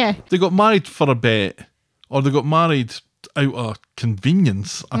 Right, yeah. They got married for a bit, or they got married out of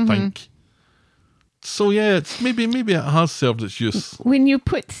convenience, I think. So yeah, it's maybe it has served its use. When you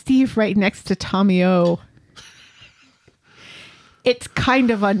put Steve right next to Tommy O, it's kind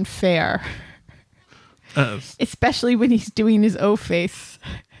of unfair. Especially when he's doing his O face.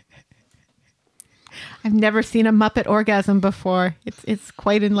 I've never seen a Muppet orgasm before. It's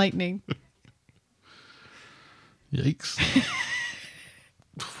quite enlightening. Yikes.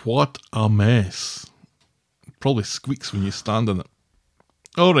 What a mess. Probably squeaks when you stand in it.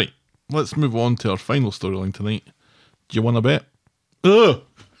 Alright, let's move on to our final storyline tonight. Do you want to bet? Ugh!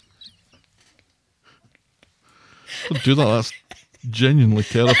 Don't do that, that's genuinely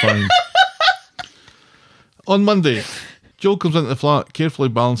terrifying. On Monday, Joel comes into the flat, carefully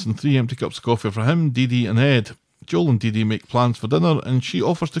balancing 3 empty cups of coffee for him, Dee Dee and Ed. Joel and Dee Dee make plans for dinner, and she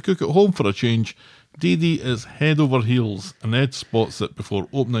offers to cook at home for a change. Dee Dee is head over heels, and Ed spots it before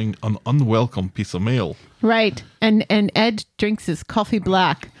opening an unwelcome piece of mail. Right. And Ed drinks his coffee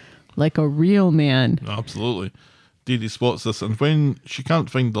black like a real man. Absolutely. Dee Dee spots this, and when she can't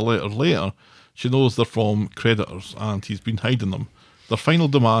find the letter later, she knows they're from creditors, and he's been hiding them. Their final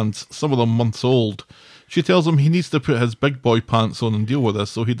demands, some of them months old. She tells him he needs to put his big boy pants on and deal with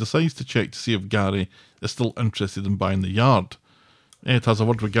this, so he decides to check to see if Gary is still interested in buying the yard. Ed has a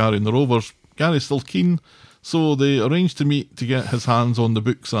word with Gary and the Rovers. Gary's still keen, so they arrange to meet to get his hands on the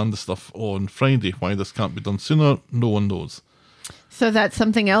books and the stuff on Friday. Why this can't be done sooner, no one knows. So that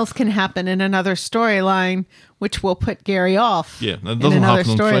something else can happen in another storyline, which will put Gary off. Yeah, it doesn't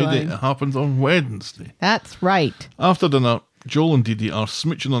happen on Friday, line. it happens on Wednesday. That's right. After dinner, Joel and Dee Dee are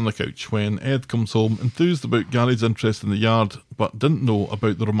smooching on the couch when Ed comes home, enthused about Gary's interest in the yard, but didn't know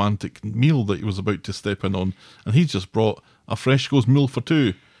about the romantic meal that he was about to step in on, and he's just brought a Freshco's meal for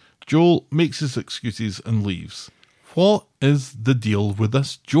two. Joel makes his excuses and leaves. What is the deal with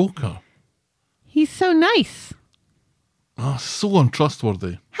this joker? He's so nice. So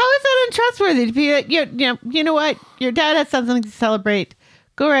untrustworthy. How is that untrustworthy to be like, you know what? Your dad has something to celebrate.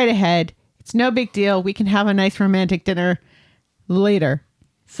 Go right ahead. It's no big deal. We can have a nice romantic dinner later,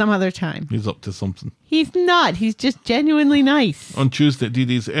 some other time. He's up to something. He's not. He's just genuinely nice. On Tuesday at Dee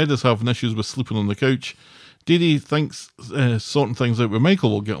Dee's, Ed is having issues with sleeping on the couch. Dee Dee thinks sorting things out with Michael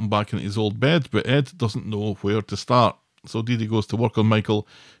will get him back into his old bed, but Ed doesn't know where to start. So Dee Dee goes to work on Michael,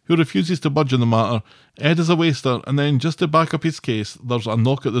 who refuses to budge on the matter. Ed is a waster, and then just to back up his case, there's a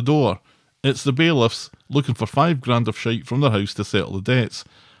knock at the door. It's the bailiffs looking for $5,000 of shite from their house to settle the debts.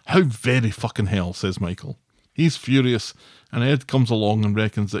 How very fucking hell, says Michael. He's furious, and Ed comes along and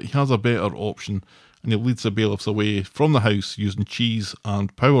reckons that he has a better option, and he leads the bailiffs away from the house using cheese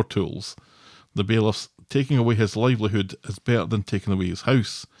and power tools. The bailiffs taking away his livelihood is better than taking away his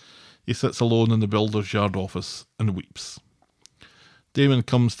house. He sits alone in the builder's yard office and weeps. Damon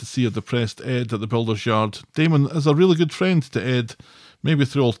comes to see a depressed Ed at the builder's yard. Damon is a really good friend to Ed, maybe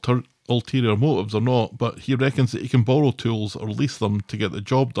through ulterior motives or not, but he reckons that he can borrow tools or lease them to get the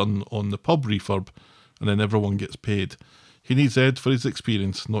job done on the pub refurb, and then everyone gets paid. He needs Ed for his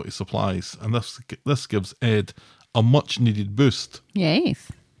experience, not his supplies, and this gives Ed a much-needed boost.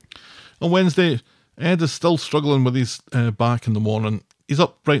 Yes. On Wednesday, Ed is still struggling with his back in the morning. He's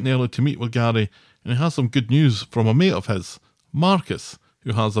up bright and early to meet with Gary, and he has some good news from a mate of his, Marcus,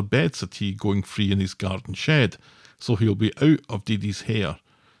 who has a bed settee going free in his garden shed, so he'll be out of Dee Dee's hair.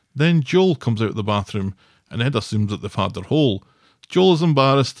 Then Joel comes out of the bathroom, and Ed assumes that they've had their whole. Joel is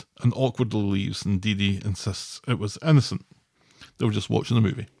embarrassed and awkwardly leaves, and Dee Dee insists it was innocent. They were just watching the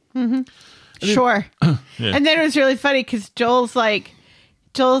movie. Mm-hmm. Sure. Yeah. And then it was really funny because Joel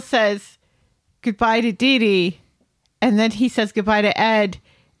says goodbye to Dee Dee, and then he says goodbye to Ed,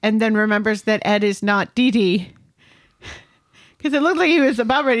 and then remembers that Ed is not Dee Dee. Because it looked like he was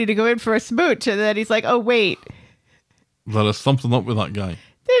about ready to go in for a smooch, and then he's like, oh, wait. There is something up with that guy.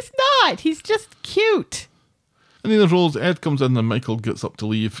 There's not. He's just cute. In either roles, Ed comes in and Michael gets up to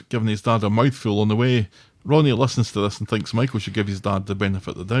leave, giving his dad a mouthful on the way. Ronnie listens to this and thinks Michael should give his dad the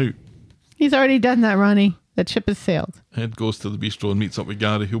benefit of the doubt. He's already done that, Ronnie. That ship has sailed. Ed goes to the bistro and meets up with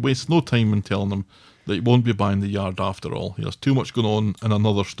Gary, who wastes no time in telling him that he won't be buying the yard after all. He has too much going on in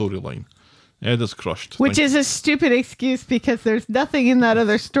another storyline. Ed is crushed. Which is a stupid excuse because there's nothing in that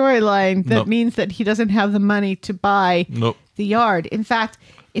other storyline that means that he doesn't have the money to buy the yard. In fact,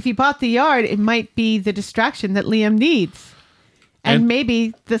 if he bought the yard, it might be the distraction that Liam needs. And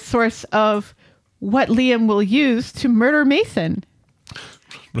maybe the source of what Liam will use to murder Mason.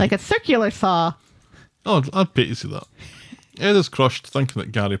 Like a circular saw. Oh, I'd pay to see that. Ed is crushed, thinking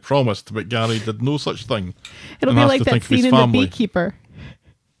that Gary promised, but Gary did no such thing. It'll be like that scene in The Beekeeper.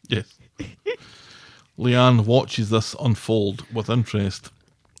 Yes. Leanne watches this unfold with interest.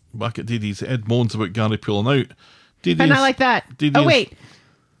 Back at Dee Dee's, Ed moans about Gary pulling out. And I like that. Oh, wait.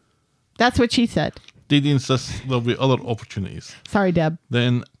 That's what she said. Dee Dee insists there'll be other opportunities. Sorry, Deb.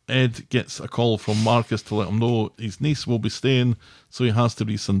 Then Ed gets a call from Marcus to let him know his niece will be staying, so he has to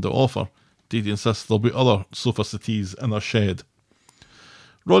rescind the offer. Dee Dee insists there'll be other sofa settees in their shed.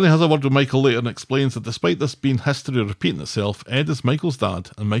 Ronnie has a word with Michael later and explains that despite this being history repeating itself, Ed is Michael's dad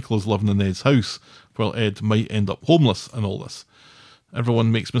and Michael is living in Ed's house, while Ed might end up homeless in all this.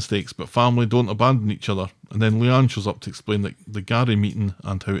 Everyone makes mistakes, but family don't abandon each other. And then Leanne shows up to explain the Gary meeting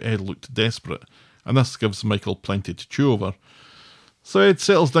and how Ed looked desperate, and this gives Michael plenty to chew over. So Ed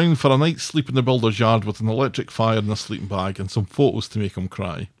settles down for a night's sleep in the builder's yard with an electric fire in a sleeping bag and some photos to make him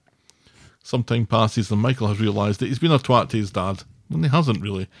cry. Some time passes and Michael has realised that he's been a twat to his dad. And he hasn't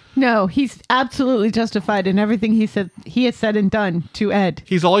really. No, he's absolutely justified in everything he has said and done to Ed.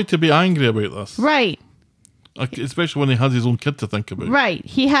 He's allowed to be angry about this. Right. Especially when he has his own kid to think about. Right.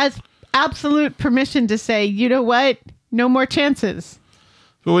 He has absolute permission to say, you know what? No more chances.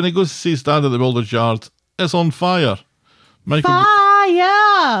 But when he goes to see his dad at the builder's yard, it's on fire.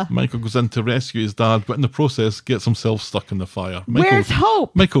 Fire! Michael goes in to rescue his dad, but in the process gets himself stuck in the fire. Where's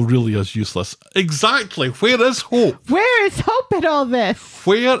Hope? Michael really is useless. Exactly. Where is Hope? Where is Hope in all this?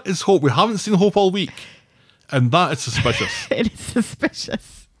 Where is Hope? We haven't seen Hope all week. And that is suspicious. It is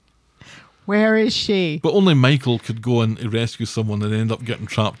suspicious. Where is she? But only Michael could go in to rescue someone and end up getting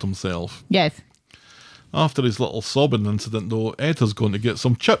trapped himself. Yes. After his little sobbing incident, though, Ed is going to get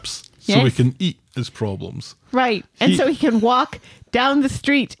some chips so Yes. he can eat his problems. Right. And so he can walk down the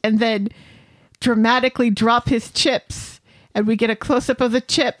street and then dramatically drop his chips. And we get a close-up of the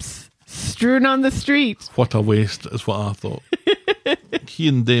chips strewn on the street. What a waste is what I thought. He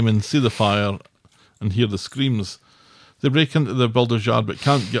and Damon see the fire and hear the screams. They break into the builder's yard but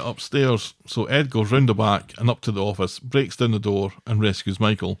can't get upstairs, so Ed goes round the back and up to the office, breaks down the door and rescues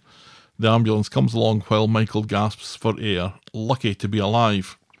Michael. The ambulance comes along while Michael gasps for air, lucky to be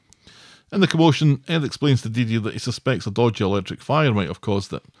alive. In the commotion, Ed explains to Dee Dee that he suspects a dodgy electric fire might have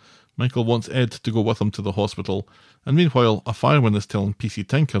caused it. Michael wants Ed to go with him to the hospital, and meanwhile, a fireman is telling PC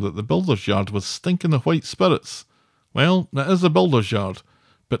Tinker that the builder's yard was stinking of white spirits. Well, it is the builder's yard,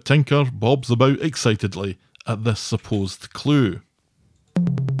 but Tinker bobs about excitedly at this supposed clue.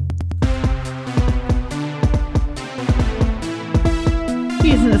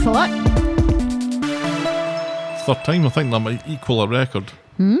 Using this a lot. Third time, I think that might equal a record.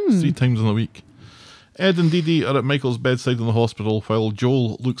 3 times in a week. Ed and Dee Dee are at Michael's bedside in the hospital while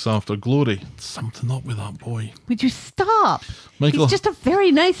Joel looks after Glory. Something up with that boy. Would you stop? Michael- He's just a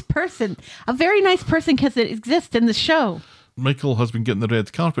very nice person. A very nice person because it exists in the show. Michael has been getting the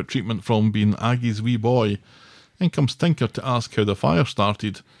red carpet treatment from being Aggie's wee boy. In comes Tinker to ask how the fire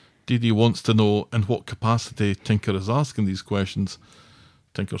started. Dee Dee wants to know in what capacity Tinker is asking these questions.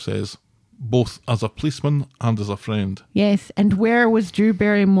 Tinker says, both as a policeman and as a friend. Yes, and where was Drew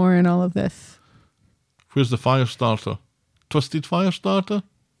Barrymore in all of this? Where's the fire starter? Twisted fire starter?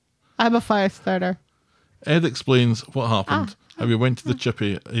 I'm a fire starter. Ed explains what happened, how he went to the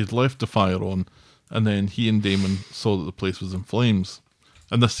chippy, he'd left the fire on, and then he and Damon saw that the place was in flames.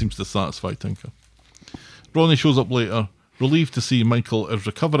 And this seems to satisfy Tinker. Ronnie shows up later, relieved to see Michael is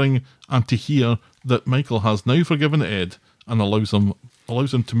recovering and to hear that Michael has now forgiven Ed and allows him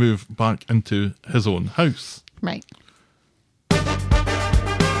to move back into his own house. Right.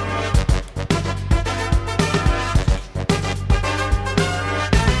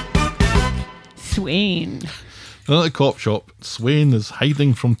 Swain. And at the cop shop, Swain is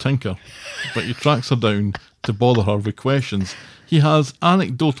hiding from Tinker, but he tracks her down to bother her with questions. He has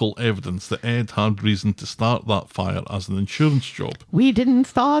anecdotal evidence that Ed had reason to start that fire as an insurance job. We didn't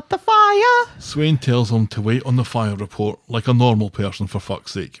start the fire. Swain tells him to wait on the fire report like a normal person, for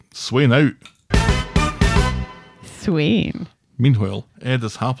fuck's sake. Swain out. Swain. Meanwhile, Ed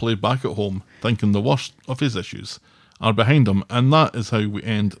is happily back at home, thinking the worst of his issues are behind him, and that is how we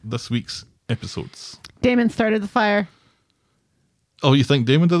end this week's episodes. Damon started the fire. Oh, you think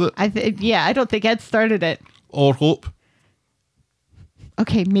Damon did it? I don't think Ed started it. Or Hope?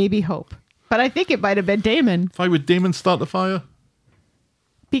 Okay, maybe Hope. But I think it might have been Damon. Why would Damon start the fire?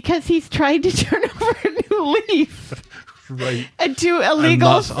 Because he's trying to turn over a new leaf. Right. And do And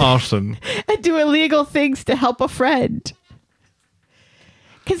illegal that's arson. and do illegal things to help a friend.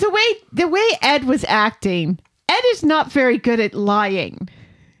 Because the way Ed was acting, Ed is not very good at lying.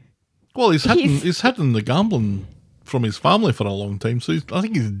 Well, he's hidden the gambling from his family for a long time, so I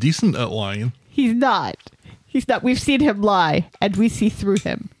think he's decent at lying. He's not. He's not. We've seen him lie, and we see through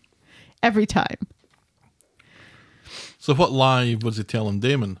him every time. So what lie was he telling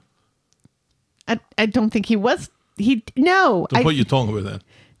Damon? I don't think he was. No. So what are you talking about then?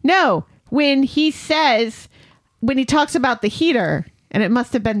 No. When he talks about the heater, and it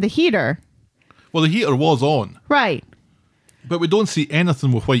must have been the heater. Well, the heater was on. Right. But we don't see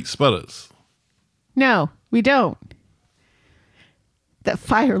anything with white spirits. No, we don't. That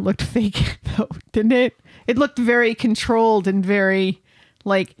fire looked fake, though, didn't it? It looked very controlled and very,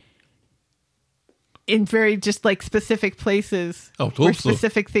 in very just specific places where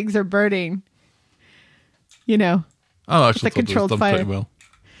specific things are burning. You know. I actually It's a thought it was controlled done fire. pretty well.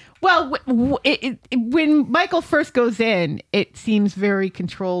 Well, when Michael first goes in, it seems very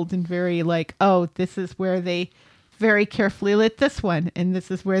controlled and very this is where they very carefully lit this one, and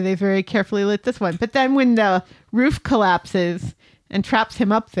this is where they very carefully lit this one. But then when the roof collapses and traps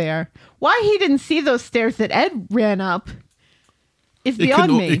him up there, why he didn't see those stairs that Ed ran up, is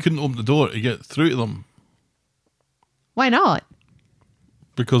beyond me. He couldn't open the door to get through to them Why not?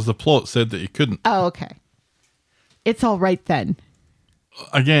 because the plot said that he couldn't. Oh, okay. It's all right then.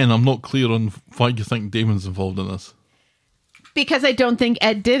 Again, I'm not clear on why you think Damon's involved in this. Because I don't think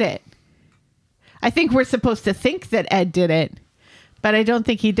Ed did it. I think we're supposed to think that Ed did it, but I don't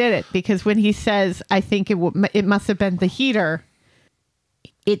think he did it because when he says, "I think it must have been the heater,"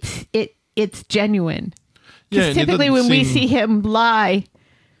 it's genuine. Yeah, Because and he typically didn't when we seem- see him lie,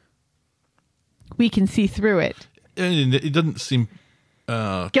 we can see through it. And he didn't seem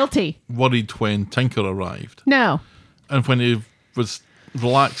Guilty. worried when Tinker arrived, No. and when he was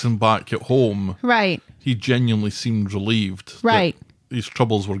relaxing back at home, Right. he genuinely seemed relieved. Right. That his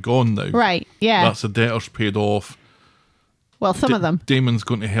troubles were gone now. Right. Yeah. That's the debtors paid off. Well, some of them. Damon's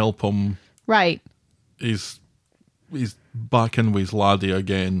going to help him. Right. He's back in with his laddie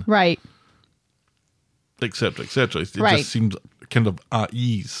again, Right. etc., etc. It Right. just seemed kind of at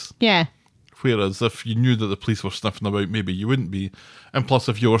ease. Yeah. Whereas if you knew that the police were sniffing about, maybe you wouldn't be. And plus,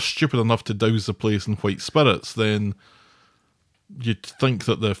 if you were stupid enough to douse the place in white spirits, then you'd think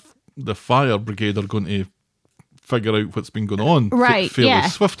that the fire brigade are going to figure out what's been going on Right, fairly yeah.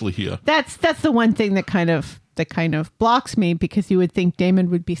 swiftly here. That's the one thing that kind of blocks me because you would think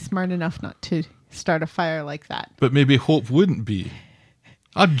Damon would be smart enough not to start a fire like that. But maybe Hope wouldn't be.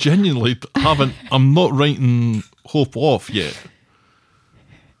 I genuinely I'm not writing Hope off yet.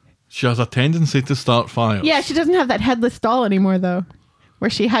 She has a tendency to start fires. Yeah, she doesn't have that headless doll anymore though, where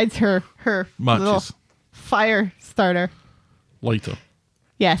she hides her little Matches. fire starter. Lighter.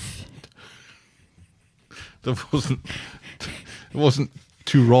 Yes. There wasn't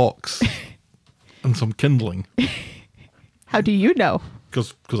 2 rocks and some kindling. How do you know?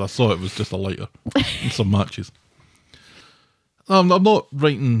 Because I saw it was just a lighter and some matches. I'm not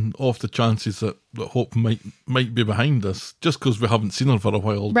writing off the chances that Hope might be behind this, just because we haven't seen her for a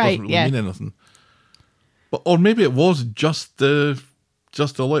while. Right, doesn't really yeah. mean anything. But or maybe it was just the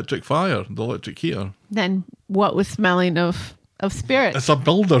electric fire, the electric heater. Then what was smelling of spirits? It's a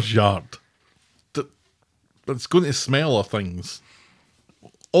builder's yard. It's going to smell of things.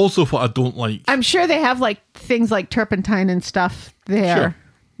 Also, what I don't like. I'm sure they have like things like turpentine and stuff there. Sure.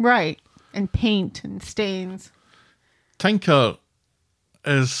 Right. And paint and stains. Tinker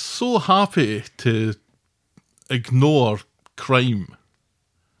is so happy to ignore crime,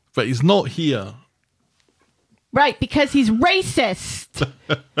 but he's not here. Right, because he's racist.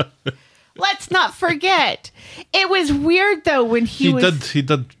 Let's not forget. It was weird though when he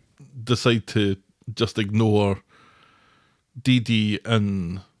did decide to just ignore Dee Dee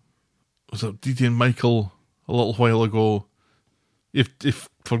and Michael a little while ago. If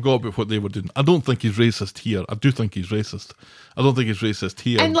forgot about what they were doing. I don't think he's racist here. I do think he's racist. I don't think he's racist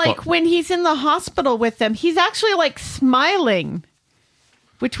here. And like but when he's in the hospital with them, he's actually like smiling,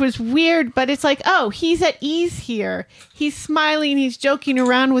 which was weird, but it's like, oh, he's at ease here. He's smiling. He's joking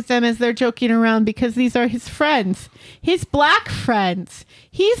around with them as they're joking around because these are his friends, his black friends.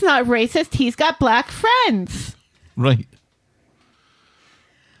 He's not racist. He's got black friends. right.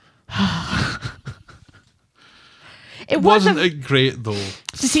 Wasn't it great though?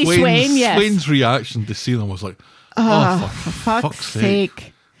 To see Swain, yes. Swain's reaction to seeing him was like, for fuck's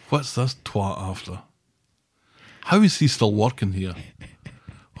sake. What's this twat after? How is he still working here?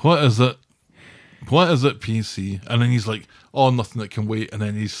 What is it? What is it, PC? And then he's like, oh, nothing that can wait. And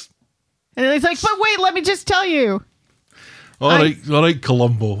then he's And then he's like, but wait, let me just tell you. all right,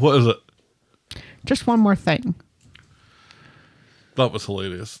 Columbo. What is it? Just one more thing. That was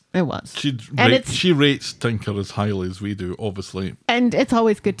hilarious. It was. And she rates Tinker as highly as we do, obviously. And it's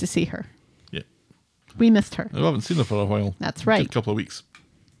always good to see her. Yeah. We missed her. I haven't seen her for a while. That's right. A couple of weeks.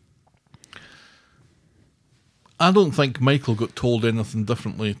 I don't think Michael got told anything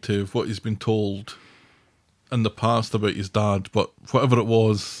differently to what he's been told in the past about his dad, but whatever it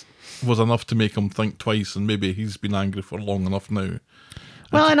was enough to make him think twice, and maybe he's been angry for long enough now.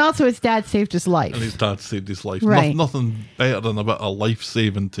 Well, and also his dad saved his life. And his dad saved his life. Right. Nothing better than a bit of life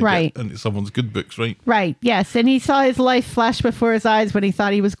saving to Right. get into someone's good books, right? Right, yes. And he saw his life flash before his eyes when he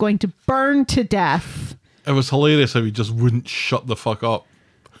thought he was going to burn to death. It was hilarious how he just wouldn't shut the fuck up.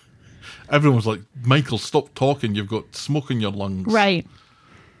 Everyone was like, Michael, stop talking. You've got smoke in your lungs. Right.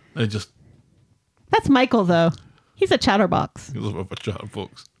 And he just... That's Michael, though. He's a chatterbox. He was a bit of a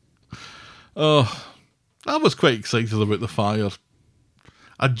chatterbox. I was quite excited about the fire.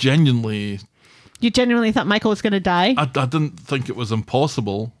 You genuinely thought Michael was going to die? I didn't think it was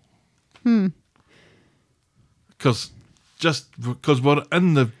impossible. Because we're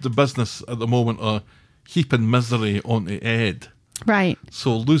in the business at the moment of heaping misery onto Ed. Right.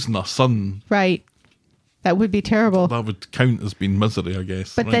 So losing a son Right. That would be terrible. That would count as being misery, I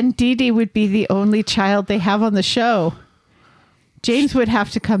guess. But right? then Dee Dee would be the only child they have on the show. James would have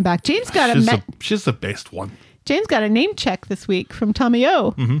to come back. James got she's the best one. James got a name check this week from Tommy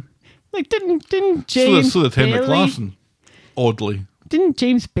O. Mm-hmm. Like, didn't James So did Henrik Bailey? Larsson, oddly. Didn't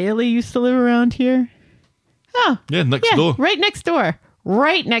James Bailey used to live around here? Oh. Yeah, next door. Right next door.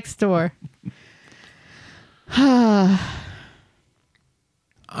 Right next door. I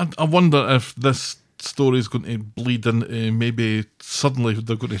wonder if this story is going to bleed into maybe suddenly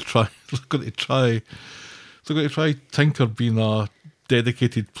they're going to try Tinker being a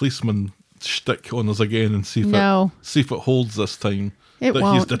dedicated policeman shtick on us again and see if it holds this time. It that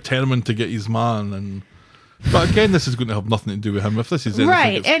won't. He's determined to get his man, but again, this is going to have nothing to do with him. If this is anything,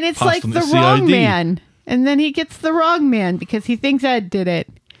 Right, and it's passed like on the to wrong CID. man. And then he gets the wrong man because he thinks Ed did it.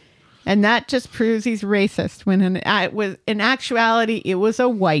 And that just proves he's racist when in actuality, it was a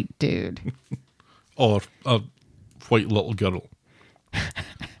white dude. Or a white little girl.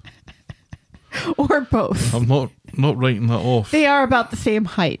 Or both. I'm not writing that off. They are about the same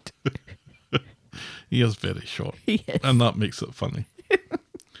height. He is very short. He is. And that makes it funny.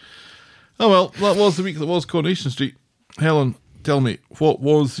 Oh well, that was the week that was Coronation Street. Helen, tell me, what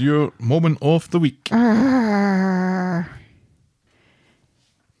was your moment of the week?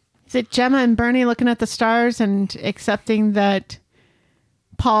 Is it Gemma and Bernie looking at the stars and accepting that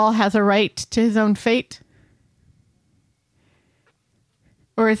Paul has a right to his own fate?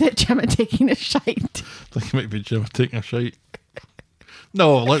 Or is it Gemma taking a shite? I think it might be Gemma taking a shite.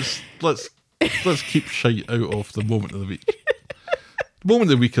 No, let's keep shite out of the moment of the week. The moment of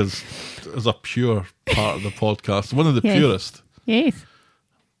the week is a pure part of the podcast, one of the Yes. purest. Yes.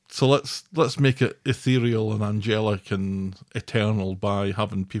 So let's make it ethereal and angelic and eternal by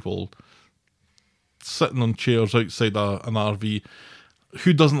having people sitting on chairs outside an RV.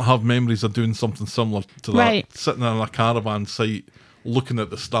 Who doesn't have memories of doing something similar to that? Right. Sitting on a caravan site, looking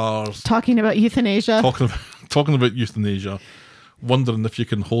at the stars, Talking about euthanasia. talking about euthanasia, wondering if you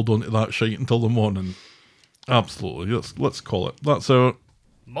can hold on to that shite until the morning. Absolutely. Let's call it. That's our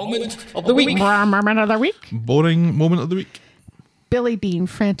Moment of the week. Moment of the week. boring moment of the week. Billy being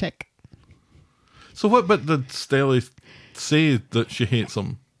frantic. So what bit did Stelly say that she hates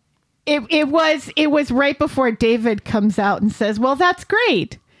him? It was right before David comes out and says, well, that's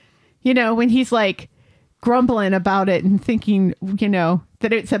great. You know, when he's like grumbling about it and thinking, you know,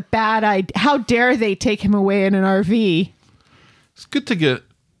 that it's a bad idea. How dare they take him away in an RV? It's good to get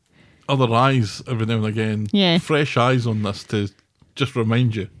other eyes every now and again. Yeah. Fresh eyes on this to just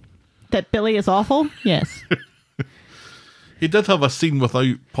remind you. That Billy is awful? Yes. He did have a scene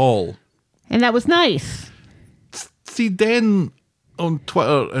without Paul. And that was nice. See, Den on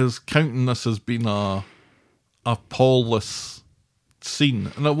Twitter is counting this as being a Paul-less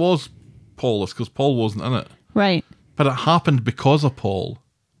scene. And it was Paul-less because Paul wasn't in it. Right. But it happened because of Paul.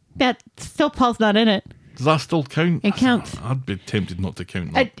 That still Paul's not in it. Does that still count? It counts. I'd be tempted not to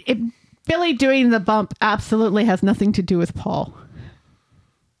count that. Billy doing the bump absolutely has nothing to do with Paul.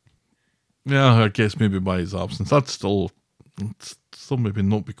 Yeah, I guess maybe by his absence. I'd still maybe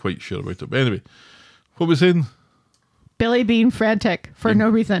not be quite sure about it. But anyway, what were we saying? Billy being frantic for no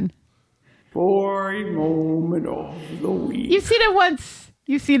reason. Boring moment of the week. You've seen it once.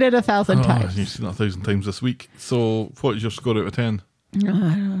 You've seen it 1,000 times. You've seen it 1,000 times this week. So what is your score out of 10?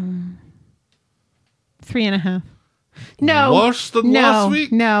 3.5. No. Worse than last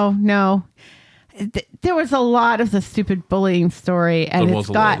week? No. There was a lot of the stupid bullying story, and There was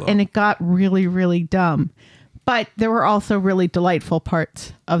a lot of that. it got really, really dumb. But there were also really delightful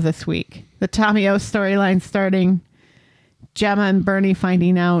parts of this week. The Tommy O storyline starting, Gemma and Bernie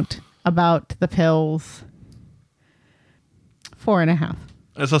finding out about the pills. 4.5.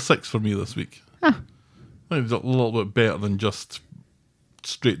 It's a 6 for me this week. It's a little bit better than just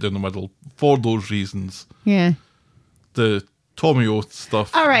straight down the middle for those reasons. Yeah. The Tommy Oath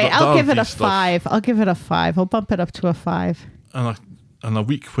stuff. All right, the I'll give it a RV stuff, 5. I'll give it a 5. I'll bump it up to a 5. And a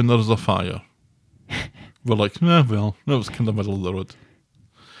week when there's a fire. We're like, well, that was kind of middle of the road.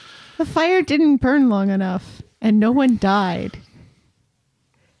 The fire didn't burn long enough, and no one died.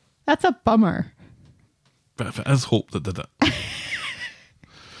 That's a bummer. But if it is hope that did it.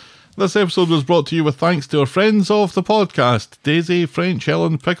 This episode was brought to you with thanks to our friends of the podcast: Daisy, French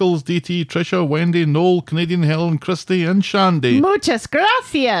Helen, Pickles, DT, Trisha, Wendy, Noel, Canadian Helen, Christy, and Shandy. Muchas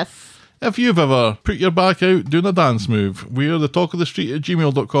gracias. If you've ever put your back out doing a dance move, we're the talk of the street at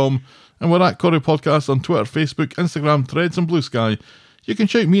gmail.com, and we're at Corrie Podcast on Twitter, Facebook, Instagram, Threads, and Blue Sky. You can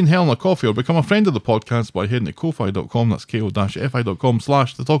shout me and Helen a coffee or become a friend of the podcast by heading to ko-fi.com, that's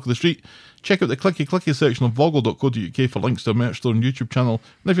ko-fi.com/the talk of the street. Check out the clicky section of voggle.co.uk for links to a merch store and YouTube channel.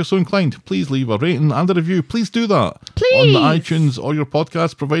 And if you're so inclined, please leave a rating and a review. Please do that. Please. On the iTunes or your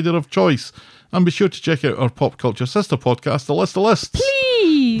podcast provider of choice. And be sure to check out our pop culture sister podcast, The List of Lists.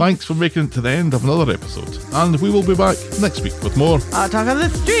 Please. Thanks for making it to the end of another episode. And we will be back next week with more Talk of the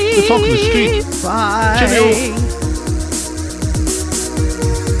Street. The Talk of the Street. Bye. Cheerio.